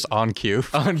 Just on cue.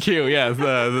 On cue, yeah.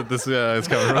 This is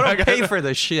coming I from... don't pay for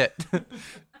this shit.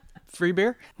 Free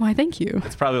beer? Why, thank you.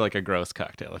 It's probably like a gross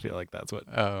cocktail. I feel like that's what...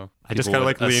 Oh. I just People kind of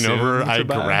like would lean assume over, to I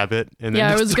buy. grab it, and then Yeah,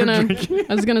 I just was start gonna drinking.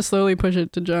 I was gonna slowly push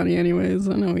it to Johnny anyways.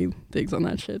 I know he digs on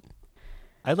that shit.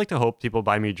 I'd like to hope people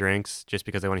buy me drinks just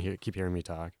because they want to keep hearing me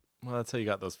talk. Well, that's how you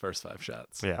got those first 5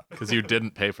 shots. Yeah. Because you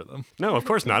didn't pay for them. No, of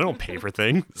course not. I don't pay for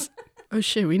things. Oh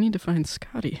shit, we need to find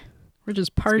Scotty. We're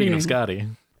just Speaking partying. of Scotty,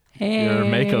 Hey. your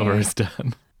makeover is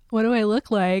done. What do I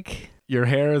look like? Your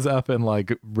hair is up in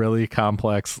like really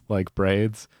complex like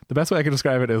braids. The best way I can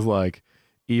describe it is like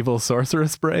evil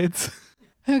sorceress braids.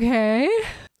 Okay.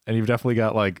 And you've definitely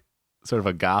got like sort of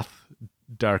a goth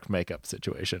dark makeup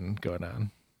situation going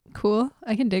on. Cool.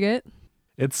 I can dig it.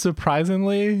 It's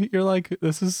surprisingly, you're like,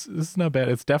 this is not bad.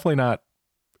 It's definitely not,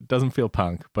 it doesn't feel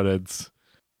punk, but it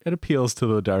appeals to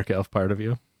the dark elf part of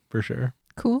you for sure.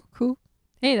 Cool. Cool.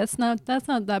 Hey, that's not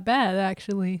that bad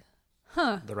actually.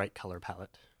 Huh. The right color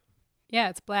palette. Yeah,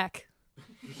 it's black.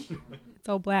 It's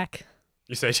all black.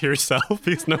 You say to yourself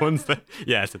because no one's there.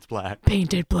 Yes, it's black.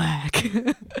 Painted black.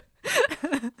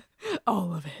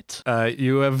 All of it.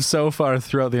 You have so far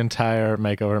throughout the entire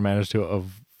makeover managed to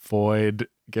avoid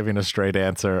giving a straight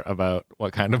answer about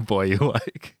what kind of boy you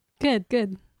like. Good.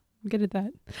 I'm good at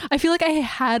that. I feel like I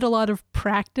had a lot of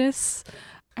practice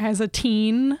as a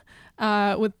teen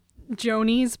with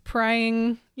Joni's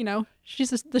prying, she's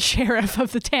just the sheriff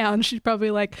of the town. She's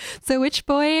probably like, so which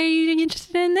boy are you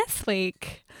interested in this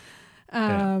week?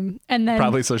 And then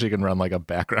Probably so she can run like a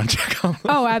background check on them.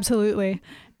 oh, absolutely.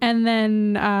 And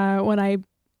then when I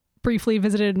briefly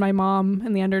visited my mom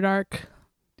in the Underdark,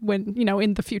 when,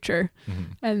 in the future,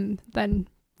 and then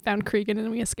found Cregan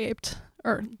and we escaped,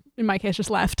 or in my case, just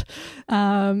left.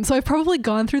 So I've probably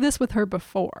gone through this with her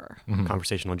before.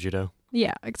 Conversational judo.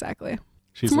 Yeah, exactly.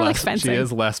 She's It's more like less, fencing. she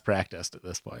is less practiced at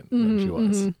this point than she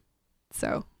was.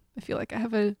 So I feel like I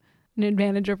have an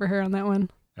advantage over her on that one.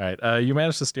 All right. You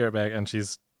managed to steer it back, and she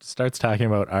starts talking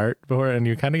about art before, and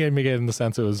you kind of gave me the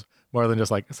sense it was more than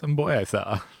just like some boy I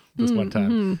saw this one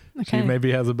time. Okay. She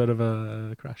maybe has a bit of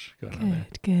a crush going on there.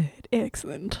 Good.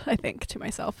 Excellent. I think to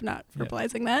myself, not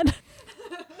verbalizing that.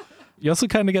 You also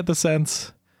kind of get the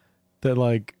sense that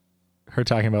like her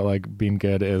talking about like being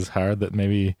good is hard, that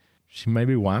maybe she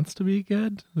maybe wants to be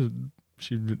good.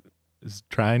 She is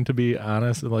trying to be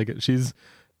honest, and like she's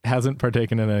hasn't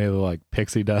partaken in any of the like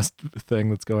pixie dust thing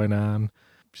that's going on.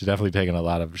 She's definitely taken a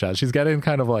lot of shots. She's getting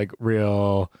kind of like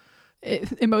real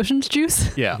Emotions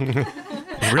juice. yeah Real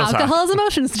talk. Alcohol is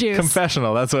emotions juice.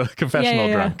 confessional. That's a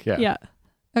confessional drunk. Yeah.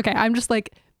 Okay, I'm just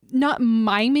like not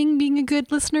miming being a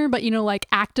good listener, but like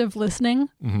active listening.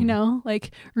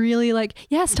 Like really like,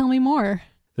 yes, tell me more.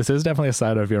 This is definitely a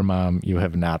side of your mom you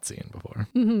have not seen before.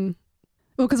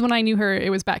 Well, because when I knew her, it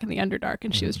was back in the Underdark,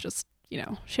 and she was just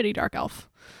shitty dark elf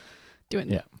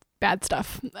doing bad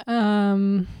stuff.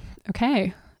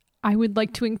 Okay, I would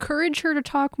like to encourage her to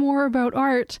talk more about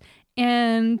art,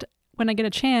 and when I get a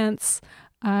chance,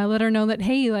 let her know that,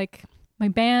 hey, like my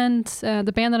band,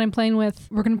 the band that I'm playing with,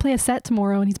 we're gonna play a set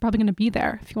tomorrow, and he's probably gonna be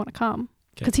there if you want to come,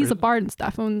 because he's a bard and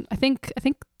stuff. And I think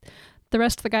the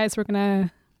rest of the guys were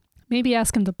gonna maybe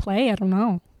ask him to play. I don't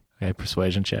know. Okay,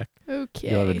 persuasion check.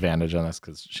 Okay. You'll have advantage on this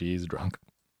because she's drunk.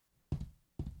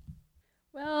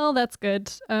 Well, that's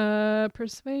good.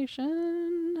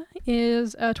 Persuasion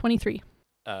is 23.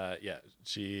 Yeah,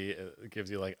 she gives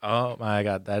you like, oh my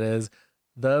god, that is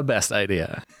the best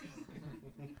idea.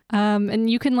 And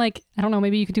you can like, I don't know,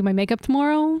 maybe you could do my makeup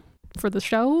tomorrow for the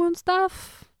show and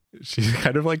stuff. She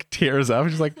kind of like tears up.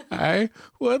 She's like, I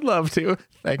would love to.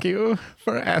 Thank you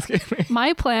for asking me.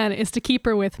 My plan is to keep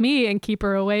her with me and keep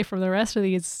her away from the rest of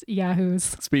these yahoos.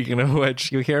 Speaking of which,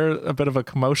 you hear a bit of a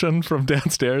commotion from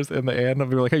downstairs in the inn.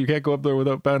 You're like, hey, you can't go up there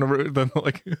without bound and root. Then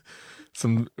like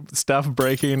some stuff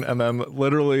breaking, and then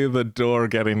literally the door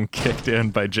getting kicked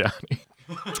in by Johnny.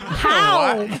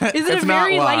 How? Is it It's a not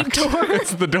very light locked.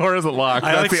 door? The door isn't locked.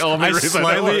 That's the only reason.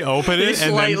 slightly open He it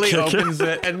and then slightly kick opens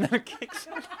it and then kicks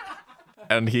it.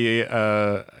 And he,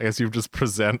 I guess you just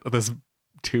present this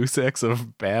 2-6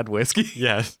 of bad whiskey.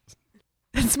 Yes.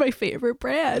 It's my favorite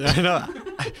brand. I know.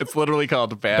 It's literally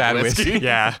called bad, Bad whiskey. whiskey.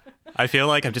 Yeah. I feel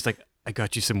like I'm just like, I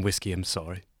got you some whiskey. I'm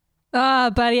sorry.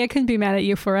 Buddy, I couldn't be mad at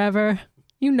you forever.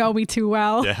 You know me too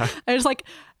well. Yeah. I just like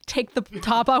take the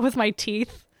top off with my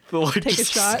teeth. They'll like Take a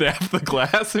just shot. stab the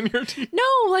glass in your teeth.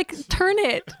 No, like turn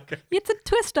it. It's a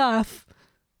twist off.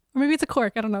 Or maybe it's a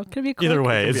cork. I don't know. Could it be a cork? Either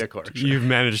way, Could be it's- a cork, sure. you've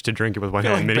managed to drink it with one I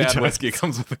feel hand like many bad times. whiskey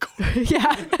comes with the cork.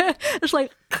 Yeah. Just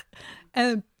like,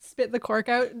 and spit the cork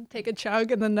out and take a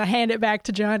chug and then I hand it back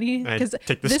to Johnny. I Because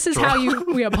take the this is straw. how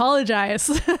we apologize.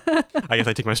 I guess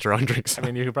I take my straw and drink I some.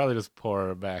 mean, you could probably just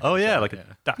pour back. Oh the yeah, shot, like a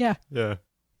duck. Yeah. Yeah.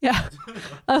 Yeah.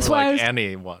 That's Or why I like was.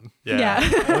 anyone.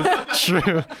 Yeah.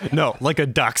 True. No, like a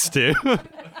duck's too.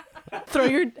 Throw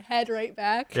your head right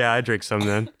back. Yeah, I drink some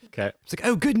then. Okay. It's like,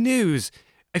 oh, good news.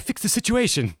 I fixed the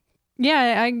situation.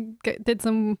 Yeah, I did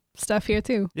some stuff here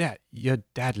too. Yeah, your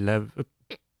dad loved.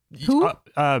 Who?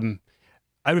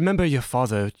 I remember your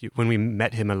father when we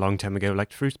met him a long time ago,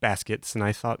 liked fruit baskets, and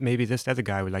I thought maybe this other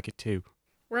guy would like it too.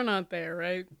 We're not there,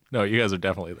 right? No, you guys are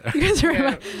definitely there. You guys are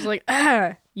Yeah, it's like,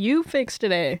 you fixed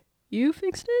it, eh? You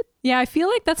fixed it? Yeah, I feel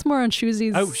like that's more on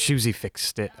Shoozy's. Oh, Shoozy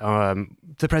fixed it.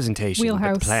 The presentation, but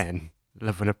Wheelhouse. the plan.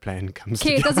 Love when a plan comes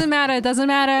Okay, it together. doesn't matter. It doesn't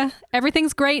matter.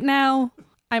 Everything's great now.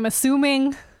 I'm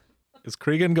assuming. Is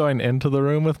Cregan going into the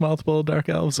room with multiple dark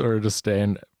elves or just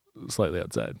staying slightly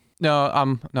outside? No,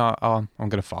 I'm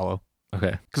gonna follow.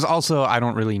 Okay. Because also I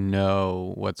don't really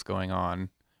know what's going on.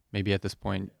 Maybe at this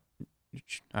point,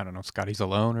 I don't know. Scotty's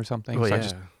alone or something. Well, so I yeah.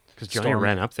 just Because Johnny storm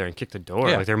ran up there and kicked the door.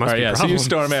 Yeah. Like there must All right, be yeah. So you problems.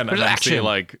 storm in and There's then see action.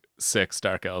 like 6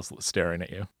 dark elves staring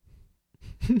at you,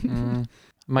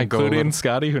 might go. including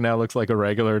Scotty, who now looks like a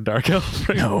regular dark elf.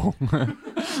 No.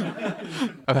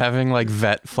 Of having like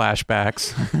vet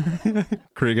flashbacks.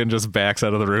 Cregan just backs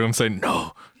out of the room saying,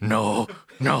 no, no,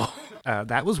 no.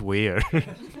 That was weird.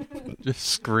 Just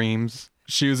screams.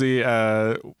 Shoozy,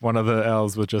 one of the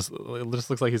elves with just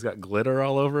looks like he's got glitter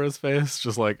all over his face,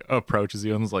 just like approaches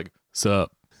you and is like,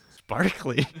 sup?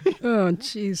 Sparkly. Oh,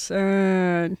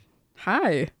 jeez.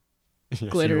 Hi, Yes, you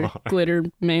glitter, are. glitter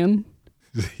man.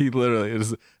 He literally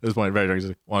is at this point very drunk. He's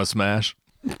like, want to smash?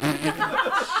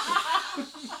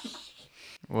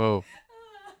 Whoa.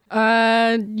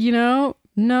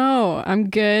 No, I'm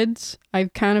good. I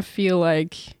kind of feel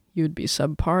like you would be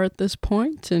subpar at this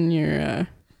point in your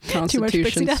Too much pixie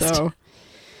constitution. dust. So,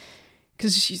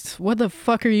 because what the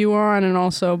fuck are you on? And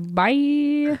also,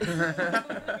 bye.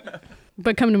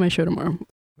 But come to my show tomorrow.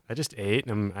 I just ate,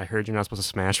 and I heard you're not supposed to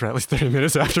smash for at least 30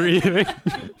 minutes after eating.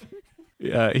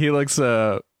 Yeah, he looks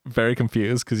very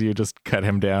confused because you just cut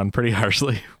him down pretty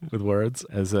harshly with words.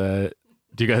 As do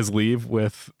you guys leave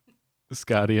with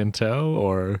Scotty in tow,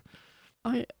 or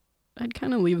I'd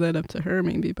kind of leave that up to her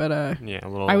maybe, but Yeah, a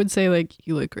little. I would say like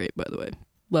you look great, by the way.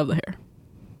 Love the hair.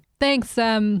 Thanks.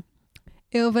 Ilva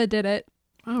did it.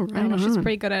 Oh, right I don't know. She's on.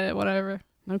 pretty good at it. Whatever.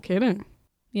 No kidding.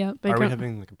 Yeah. They Are we come-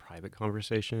 having like a private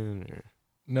conversation? Or?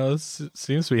 no? This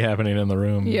seems to be happening in the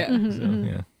room. Yeah. Mhm, So, mhm.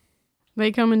 yeah.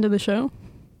 They come into the show.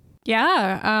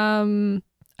 Yeah.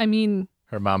 I mean,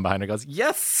 Her mom behind her goes,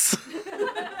 "Yes,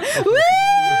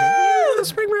 woo!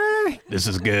 Spring break. this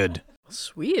is good."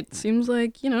 Sweet. Seems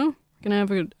like, gonna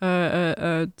have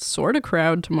a sort of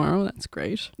crowd tomorrow. That's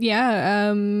great.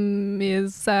 Yeah.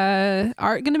 Is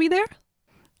Art gonna be there? I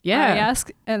Yeah.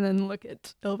 ask, and then look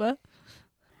at Ilva.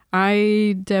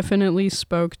 I definitely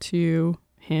spoke to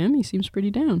him. He seems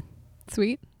pretty down.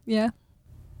 Sweet. Yeah.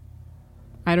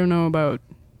 I don't know about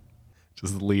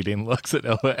Just leading looks at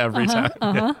Ella every time.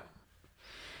 Uh-huh.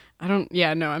 I'm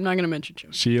not gonna mention Joe.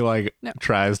 She No.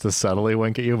 tries to subtly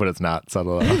wink at you, but it's not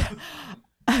subtle enough.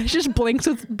 She just blinks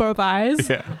with both eyes.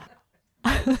 Yeah.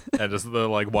 And just the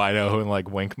wide open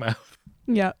wink mouth.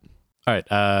 Yeah. All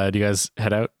right. Do you guys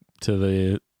head out to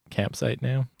the campsite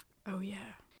now? Oh yeah.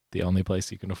 The only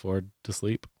place you can afford to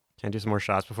sleep? Can I do some more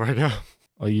shots before I go?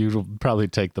 Well, you'll probably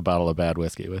take the bottle of bad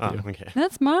whiskey with Oh, you. okay.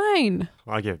 That's mine.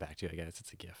 Well, I'll give it back to you, I guess.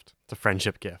 It's a gift. It's a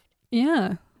friendship gift.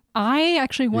 Yeah. I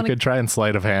actually You want to. could try and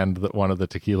sleight of hand one of the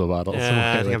tequila bottles. Yeah,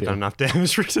 I away think I've with done you. enough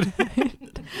damage for today.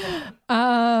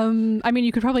 I mean,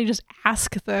 you could probably just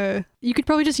you could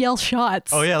probably just yell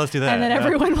shots. Oh, yeah, let's do that. And then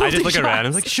everyone will I just do look around and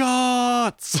I'm like,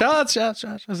 shots. shots! Shots.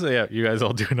 So, yeah, you guys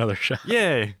all do another shot.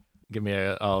 Yay! Give me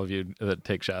all of you that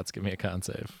take shots. Give me a con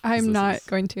save. 'cause I'm this not is-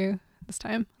 going to this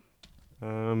time.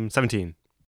 17.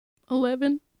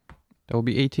 11. That will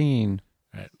be 18.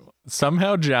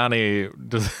 Somehow Johnny,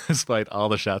 despite all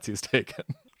the shots he's taken,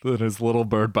 in his little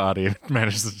bird body,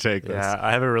 manages to take this. Yeah,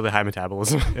 I have a really high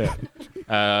metabolism.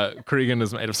 Yeah. Cregan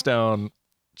is made of stone.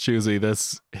 Choosy,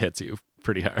 this hits you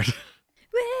pretty hard.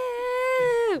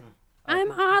 Woo!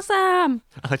 I'm awesome.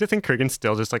 I like to think Kurgan's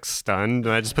still just stunned,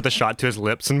 and I just put the shot to his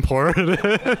lips and pour it.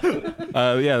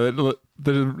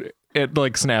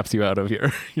 It snaps you out of your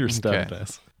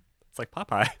stunnedness. It's like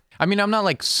Popeye. I mean, I'm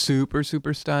not super,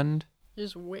 super stunned.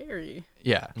 Just wary.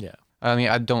 Yeah. Yeah. I mean,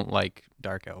 I don't like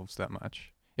dark elves that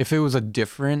much. If it was a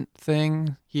different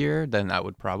thing here, then that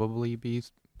would probably be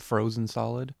frozen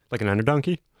solid. Like an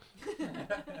underdonkey.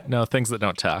 No, things that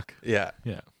don't talk. Yeah.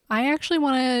 I actually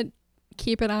want to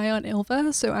keep an eye on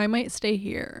Ilva, so I might stay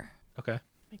here. Okay.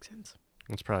 Makes sense.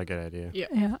 That's probably a good idea.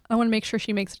 Yeah. I want to make sure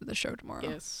she makes it to the show tomorrow.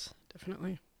 Yes,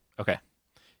 definitely. Okay.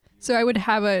 So I would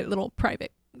have a little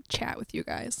private chat with you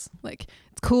guys. Like,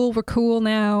 it's cool. We're cool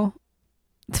now.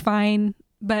 It's fine.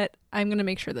 But I'm going to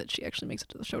make sure that she actually makes it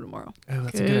to the show tomorrow. Oh,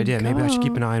 that's Good a good idea. Maybe I should keep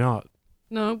call. an eye out.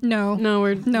 No, No. no,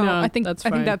 I think that's I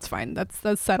fine. think that's fine. That's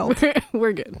settled.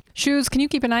 we're good. Shoes, can you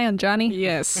keep an eye on Johnny?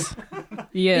 Yes.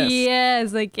 Yes.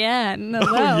 Yes, I can.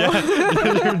 Hello.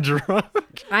 Yeah, you're drunk.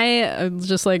 I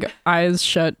just eyes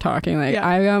shut talking. Yeah.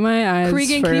 I got my eyes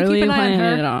Cregan, can you keep firmly an eye on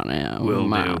her? planted on him. Will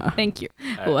do. Thank you.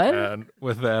 What? And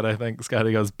with that, I think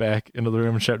Scotty goes back into the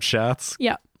room and shouts shots.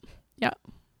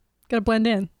 Gotta blend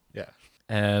in.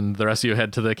 And the rest of you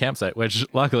head to the campsite, which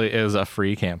luckily is a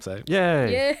free campsite.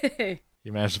 Yay. Yay.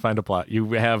 You managed to find a plot. You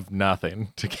have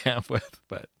nothing to camp with,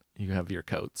 but you have your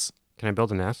coats. Can I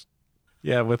build a nest?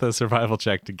 Yeah, with a survival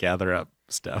check to gather up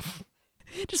stuff.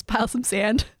 Just pile some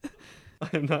sand.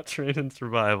 I'm not trained in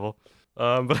survival,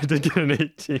 but I did get an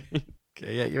 18.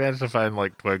 Okay, yeah, you managed to find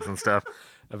twigs and stuff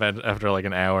after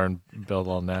an hour and build a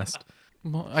little nest.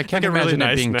 Well, I can't a really imagine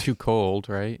nice it being nest. too cold,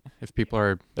 right? If people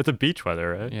are, It's a beach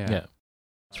weather, right? yeah. Yeah.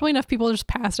 There's probably enough people just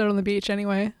passed out on the beach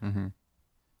anyway. Mm-hmm.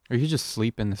 Or you just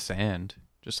sleep in the sand.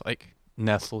 Just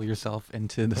nestle yourself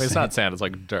into the I mean, it's sand. not sand,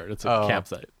 it's dirt. It's a Oh.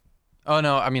 campsite. Oh,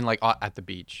 no, I mean at the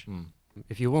beach. Hmm.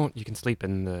 If you won't, you can sleep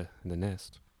in the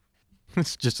nest.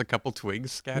 It's just a couple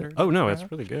twigs scattered. Oh no, it's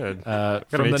really good.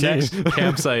 From the 18. next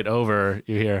campsite over,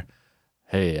 you hear,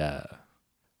 "Hey,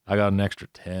 I got an extra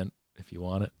tent if you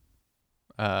want it."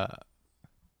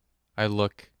 I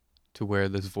look to where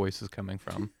this voice is coming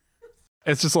from.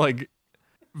 It's just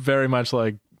very much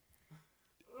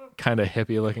kind of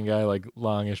hippie looking guy,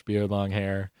 longish beard, long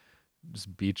hair,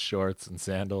 just beach shorts and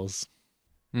sandals.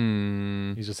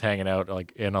 Hmm. He's just hanging out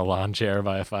like in a lawn chair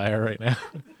by a fire right now.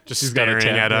 Just He's got a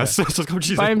staring tent, at us. It's like, oh,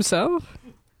 Jesus. By himself?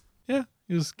 Yeah,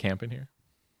 he's just camping here.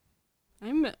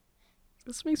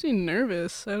 This makes me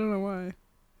nervous. I don't know why.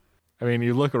 I mean,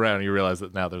 you look around and you realize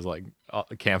that now there's like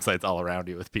campsites all around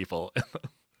you with people.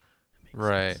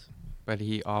 Right. But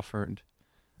he offered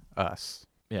us.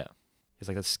 Yeah. He's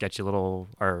like a sketchy little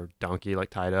or donkey like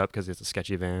tied up because it's a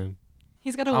sketchy van.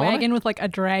 He's got a I wanna- wagon with like a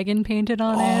dragon painted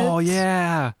on it. Oh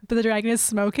yeah. But the dragon is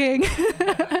smoking.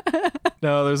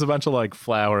 No, there's a bunch of like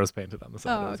flowers painted on the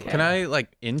side. Oh, as okay. well. Can I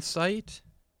like insight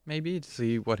maybe to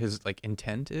see what his like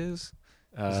intent is?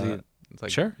 Is he, it's like,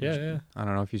 Sure. Yeah. I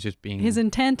don't know if he's just being His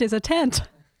intent is a tent.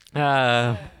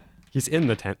 He's in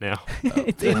the tent now.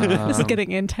 This is Um,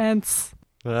 getting intense.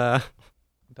 that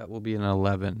will be an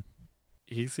 11.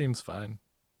 He seems fine.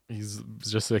 He's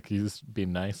just like he's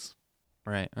being nice.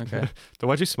 Right. Okay. Then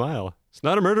why'd you smile? It's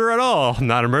not a murder at all.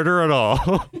 Not a murder at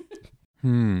all.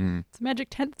 It's a magic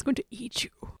tent that's going to eat you.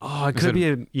 Oh, it Is could it- be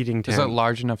an eating Is tent. that a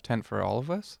large enough tent for all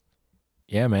of us?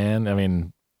 Yeah, man. I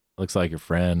mean, looks like your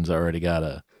friend's already got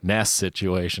a nest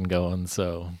situation going,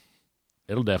 so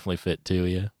it'll definitely fit two of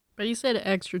you. But you said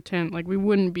extra tent. Like, we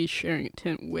wouldn't be sharing a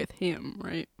tent with him,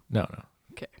 right? No.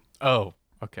 Oh,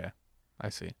 okay. I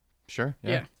see. Sure.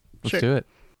 Yeah, Let's sure. do it.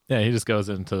 Yeah, he just goes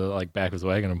into like back of his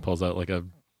wagon and pulls out like a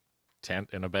tent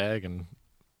in a bag and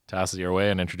tosses your way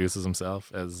and introduces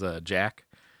himself as Jack.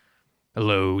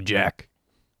 Hello, Jack.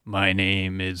 My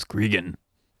name is Cregan.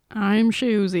 I'm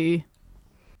Shoozy.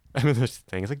 I mean, this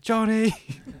thing is like Johnny.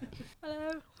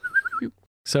 Hello.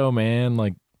 So, man,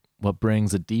 like, what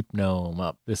brings a deep gnome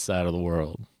up this side of the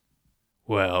world?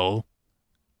 Well,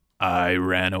 I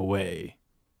ran away.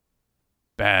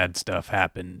 Bad stuff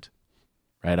happened.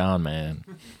 Right on, man.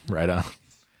 Right on.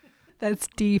 That's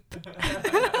deep.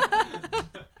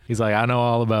 He's like, I know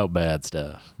all about bad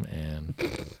stuff, man.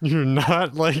 You're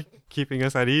not like keeping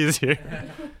us at ease here.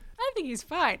 I think he's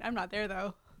fine. I'm not there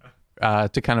though.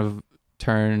 To kind of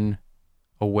turn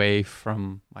away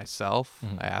from myself,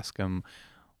 Mhm. I ask him,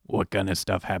 What kind of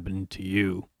stuff happened to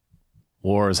you?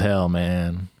 War is hell,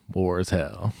 man. War is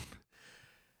hell.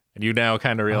 And you now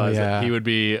kind of realize yeah. that he would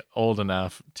be old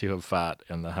enough to have fought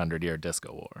in the 100-Year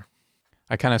Disco War.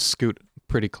 I kind of scoot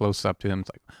pretty close up to him. It's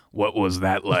like, What was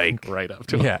that like? Right up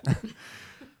to him. yeah.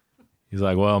 He's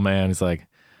like, well, man, he's like,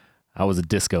 I was a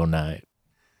disco knight.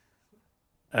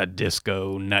 A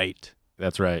disco night.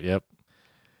 That's right, yep.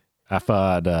 I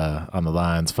fought on the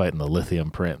lines fighting the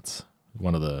Lithium Prince,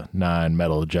 one of the 9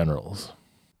 metal generals.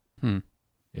 Hmm.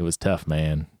 It was tough,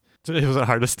 man. It was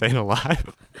hard to stay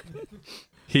alive.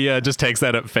 He just takes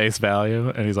that at face value,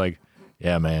 and he's like,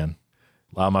 yeah, man,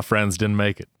 a lot of my friends didn't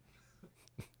make it.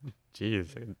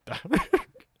 Jeez.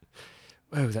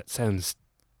 Whoa, that sounds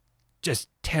just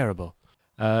terrible.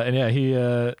 And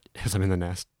yeah, As I'm in the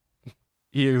nest.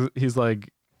 he's like,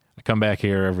 I come back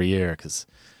here every year because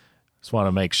I just want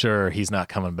to make sure he's not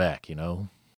coming back, you know?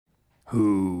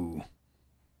 Who?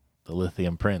 The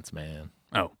Lithium Prince, man.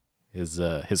 Oh.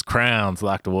 His crown's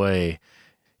locked away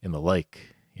in the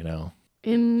lake, you know?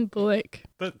 In the lake.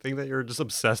 That thing that you're just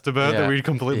obsessed about Yeah. that we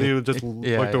completely Yeah. just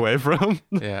Yeah, looked yeah. away from.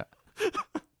 Yeah.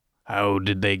 How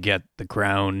did they get the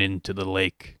crown into the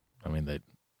lake? I mean, they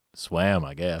swam,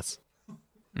 I guess.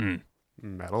 Hmm.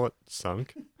 Metal, it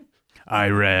sunk. I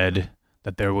read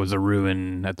that there was a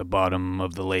ruin at the bottom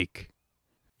of the lake.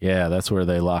 Yeah, that's where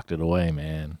they locked it away,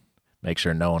 man. Make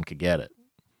sure no one could get it.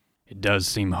 It does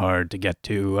seem hard to get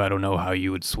to. I don't know how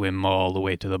you would swim all the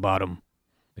way to the bottom.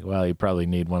 Well, you probably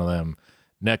need one of them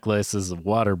necklaces of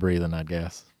water breathing, I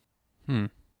guess. Hmm.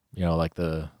 You know, like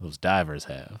those divers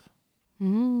have.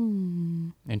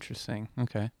 Interesting.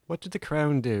 Okay. What did the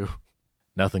crown do?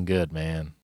 Nothing good,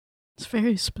 man. It's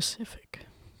very specific.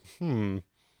 And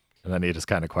then he just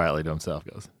kind of quietly to himself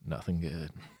goes, nothing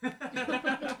good.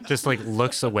 Just like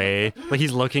looks away. Like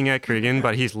he's looking at Cregan,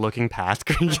 but he's looking past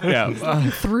Cregan.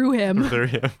 Through him. Through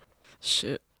him.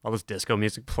 Shit. All this disco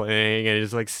music playing, and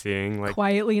he's like seeing like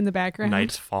Quietly in the background.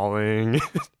 nights falling.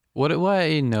 What do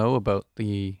I know about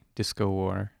the Disco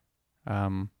War?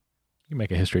 You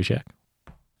make a history check.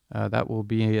 That will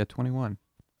be a 21.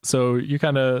 So you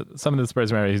kind of, some of the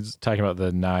surprise memory, he's talking about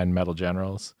the 9 metal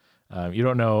generals. You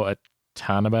don't know a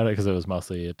ton about it because it was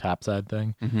mostly a topside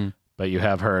thing, Mm-hmm. but you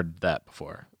have heard that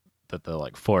before, that the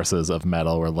like forces of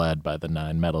metal were led by the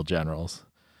 9 metal generals.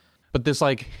 But this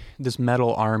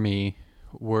metal army,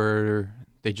 were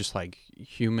they just like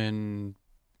human,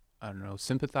 I don't know,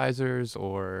 sympathizers,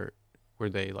 or were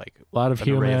they like A lot of an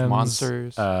array humans, of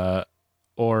monsters?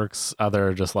 orcs,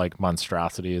 other just like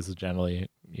monstrosities. Generally,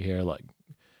 you hear like,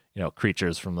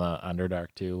 creatures from the Underdark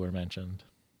too were mentioned.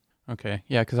 Okay.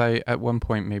 Yeah, because I at one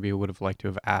point maybe would have liked to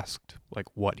have asked like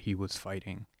what he was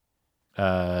fighting.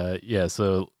 Yeah,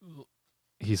 so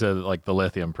he said like the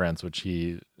Lithium Prince, which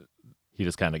he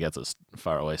just kind of gets a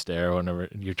faraway stare whenever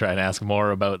you try and ask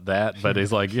more about that. But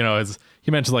he's like, he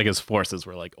mentions like his forces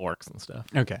were like orcs and stuff.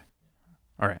 Okay.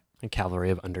 All right. A cavalry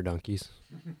of underdonkeys.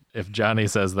 If Johnny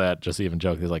says that, just even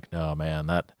joke, he's like, no, man,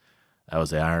 that was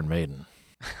the Iron Maiden.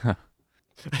 I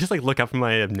just like look up from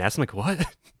my nest. I'm like, what?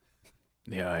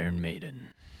 The Iron Maiden.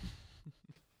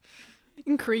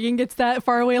 And Cregan gets that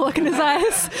faraway look in his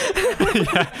eyes.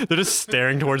 Yeah, they're just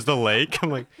staring towards the lake. I'm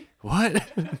like, what?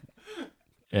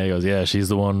 Yeah, he goes, yeah, she's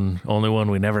the only one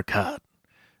we never caught.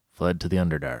 Fled to the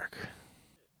Underdark.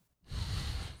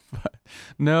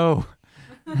 No.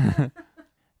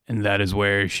 And that is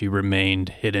where she remained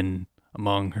hidden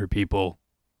among her people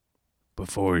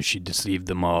before she deceived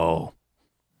them all.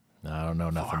 I don't know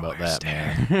nothing about that,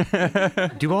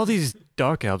 man. Do all these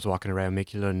dark elves walking around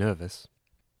make you a little nervous?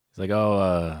 He's like,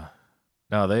 no,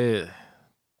 they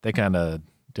kind of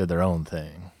did their own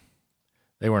thing.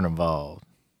 They weren't involved.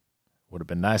 Would have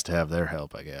been nice to have their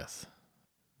help, I guess.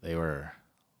 They were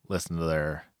listening to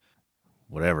their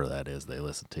whatever that is they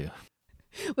listen to.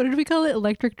 What did we call it?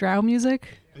 Electric drow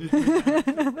music?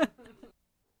 Okay.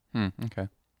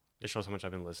 It shows how much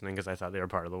I've been listening because I thought they were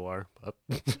part of the war. But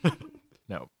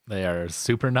No, they are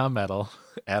super not metal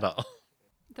at all.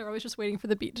 They're always just waiting for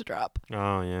the beat to drop.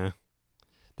 oh yeah,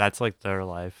 that's like their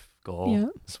life goal. Yeah.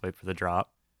 Just wait for the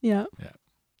drop. Yeah.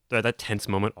 They're at that tense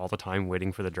moment all the time,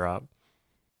 waiting for the drop.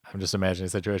 I'm just imagining a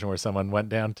situation where someone went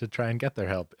down to try and get their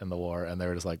help in the war, and they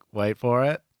were just like, wait for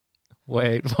it.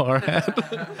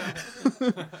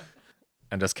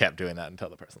 And just kept doing that until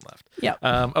the person left. Yep.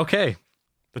 Okay.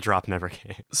 The drop never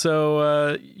came.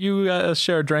 So you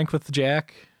share a drink with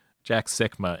Jack. Jack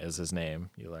Sigma is his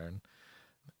name, you learn.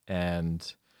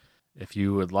 And if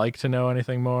you would like to know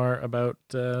anything more about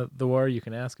the war, you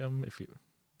can ask him. If you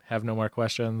have no more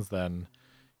questions, then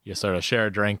you sort of share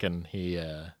a drink, and he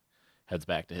heads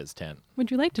back to his tent.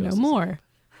 Would you like to know Goes to more?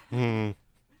 Hmm.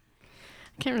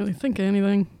 I can't really think of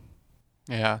anything.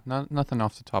 Yeah, nothing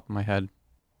off the top of my head.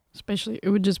 Especially, it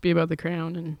would just be about the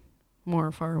crown and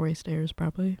more faraway stairs,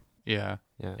 probably. Yeah.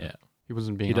 Yeah. Yeah. He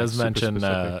wasn't being He like, does super mention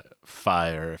specific.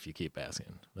 fire if you keep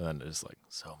asking. And then there's like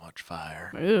so much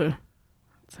fire. Ugh.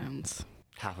 Sounds.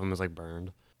 Half of them was like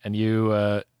burned. And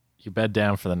you bed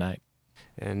down for the night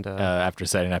And after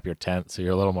setting up your tent, so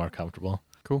you're a little more comfortable.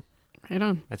 Right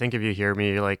on. I think if you hear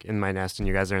me like in my nest and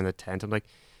you guys are in the tent, I'm like,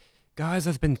 guys,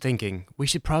 I've been thinking we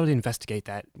should probably investigate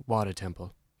that water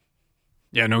temple.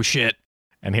 Yeah, no shit.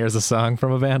 And here's a song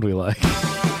from a band we like.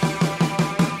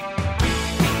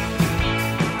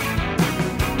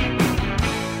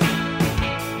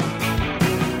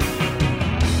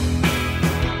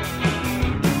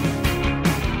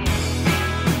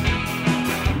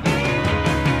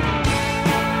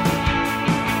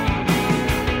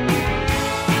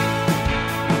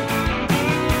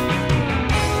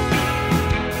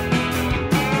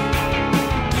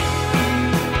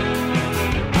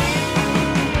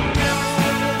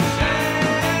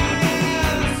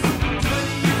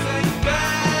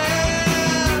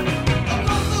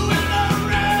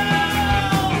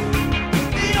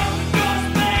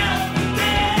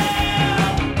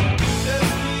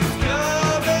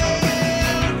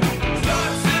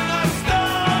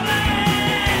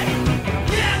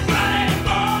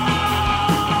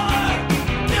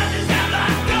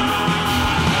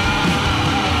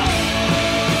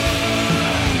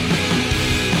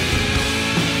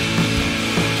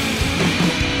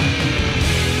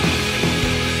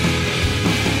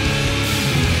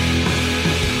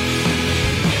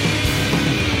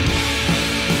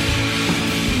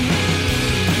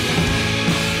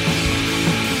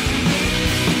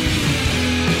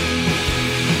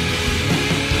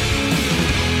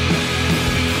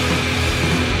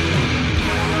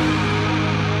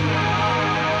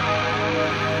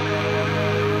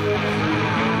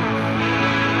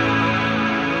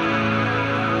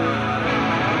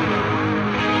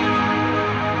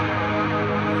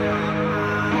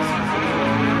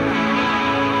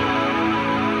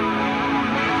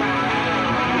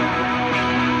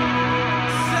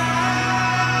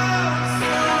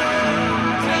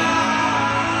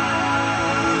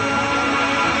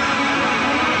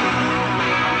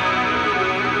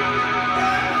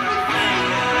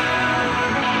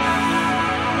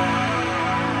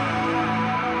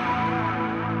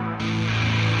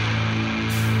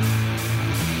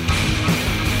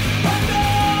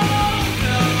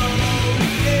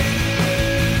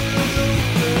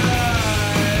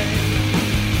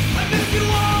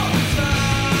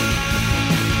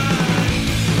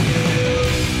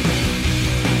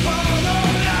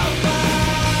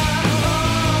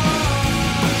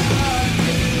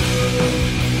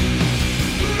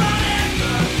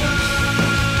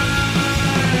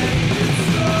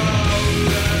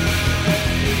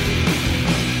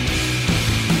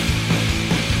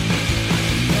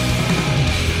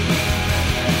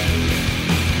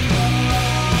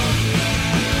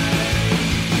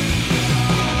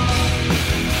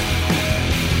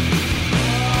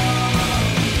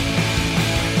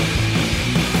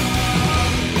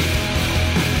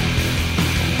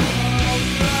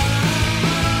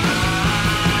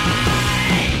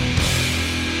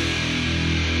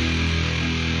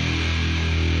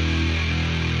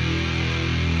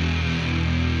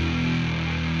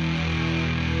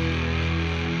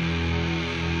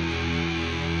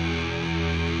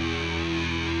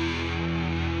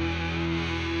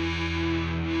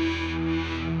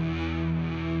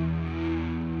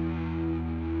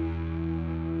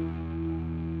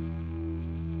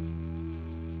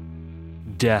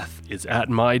 Death is at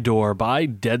My Door by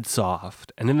Deadsoft.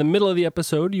 And in the middle of the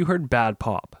episode, you heard Bad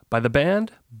Pop by the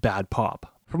band Bad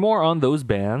Pop. For more on those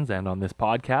bands and on this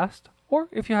podcast, or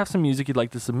if you have some music you'd like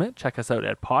to submit, check us out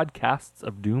at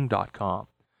podcastsofdoom.com.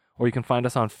 Or you can find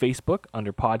us on Facebook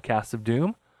under Podcasts of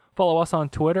Doom, follow us on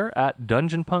Twitter at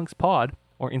DungeonPunksPod,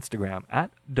 or Instagram at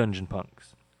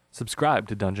DungeonPunks. Subscribe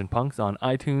to Dungeon Punks on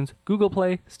iTunes, Google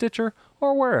Play, Stitcher,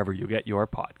 or wherever you get your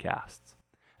podcasts.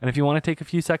 And if you want to take a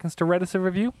few seconds to write us a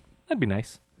review, that'd be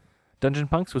nice. Dungeon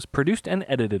Punks was produced and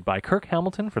edited by Kirk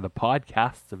Hamilton for the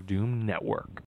Podcasts of Doom Network.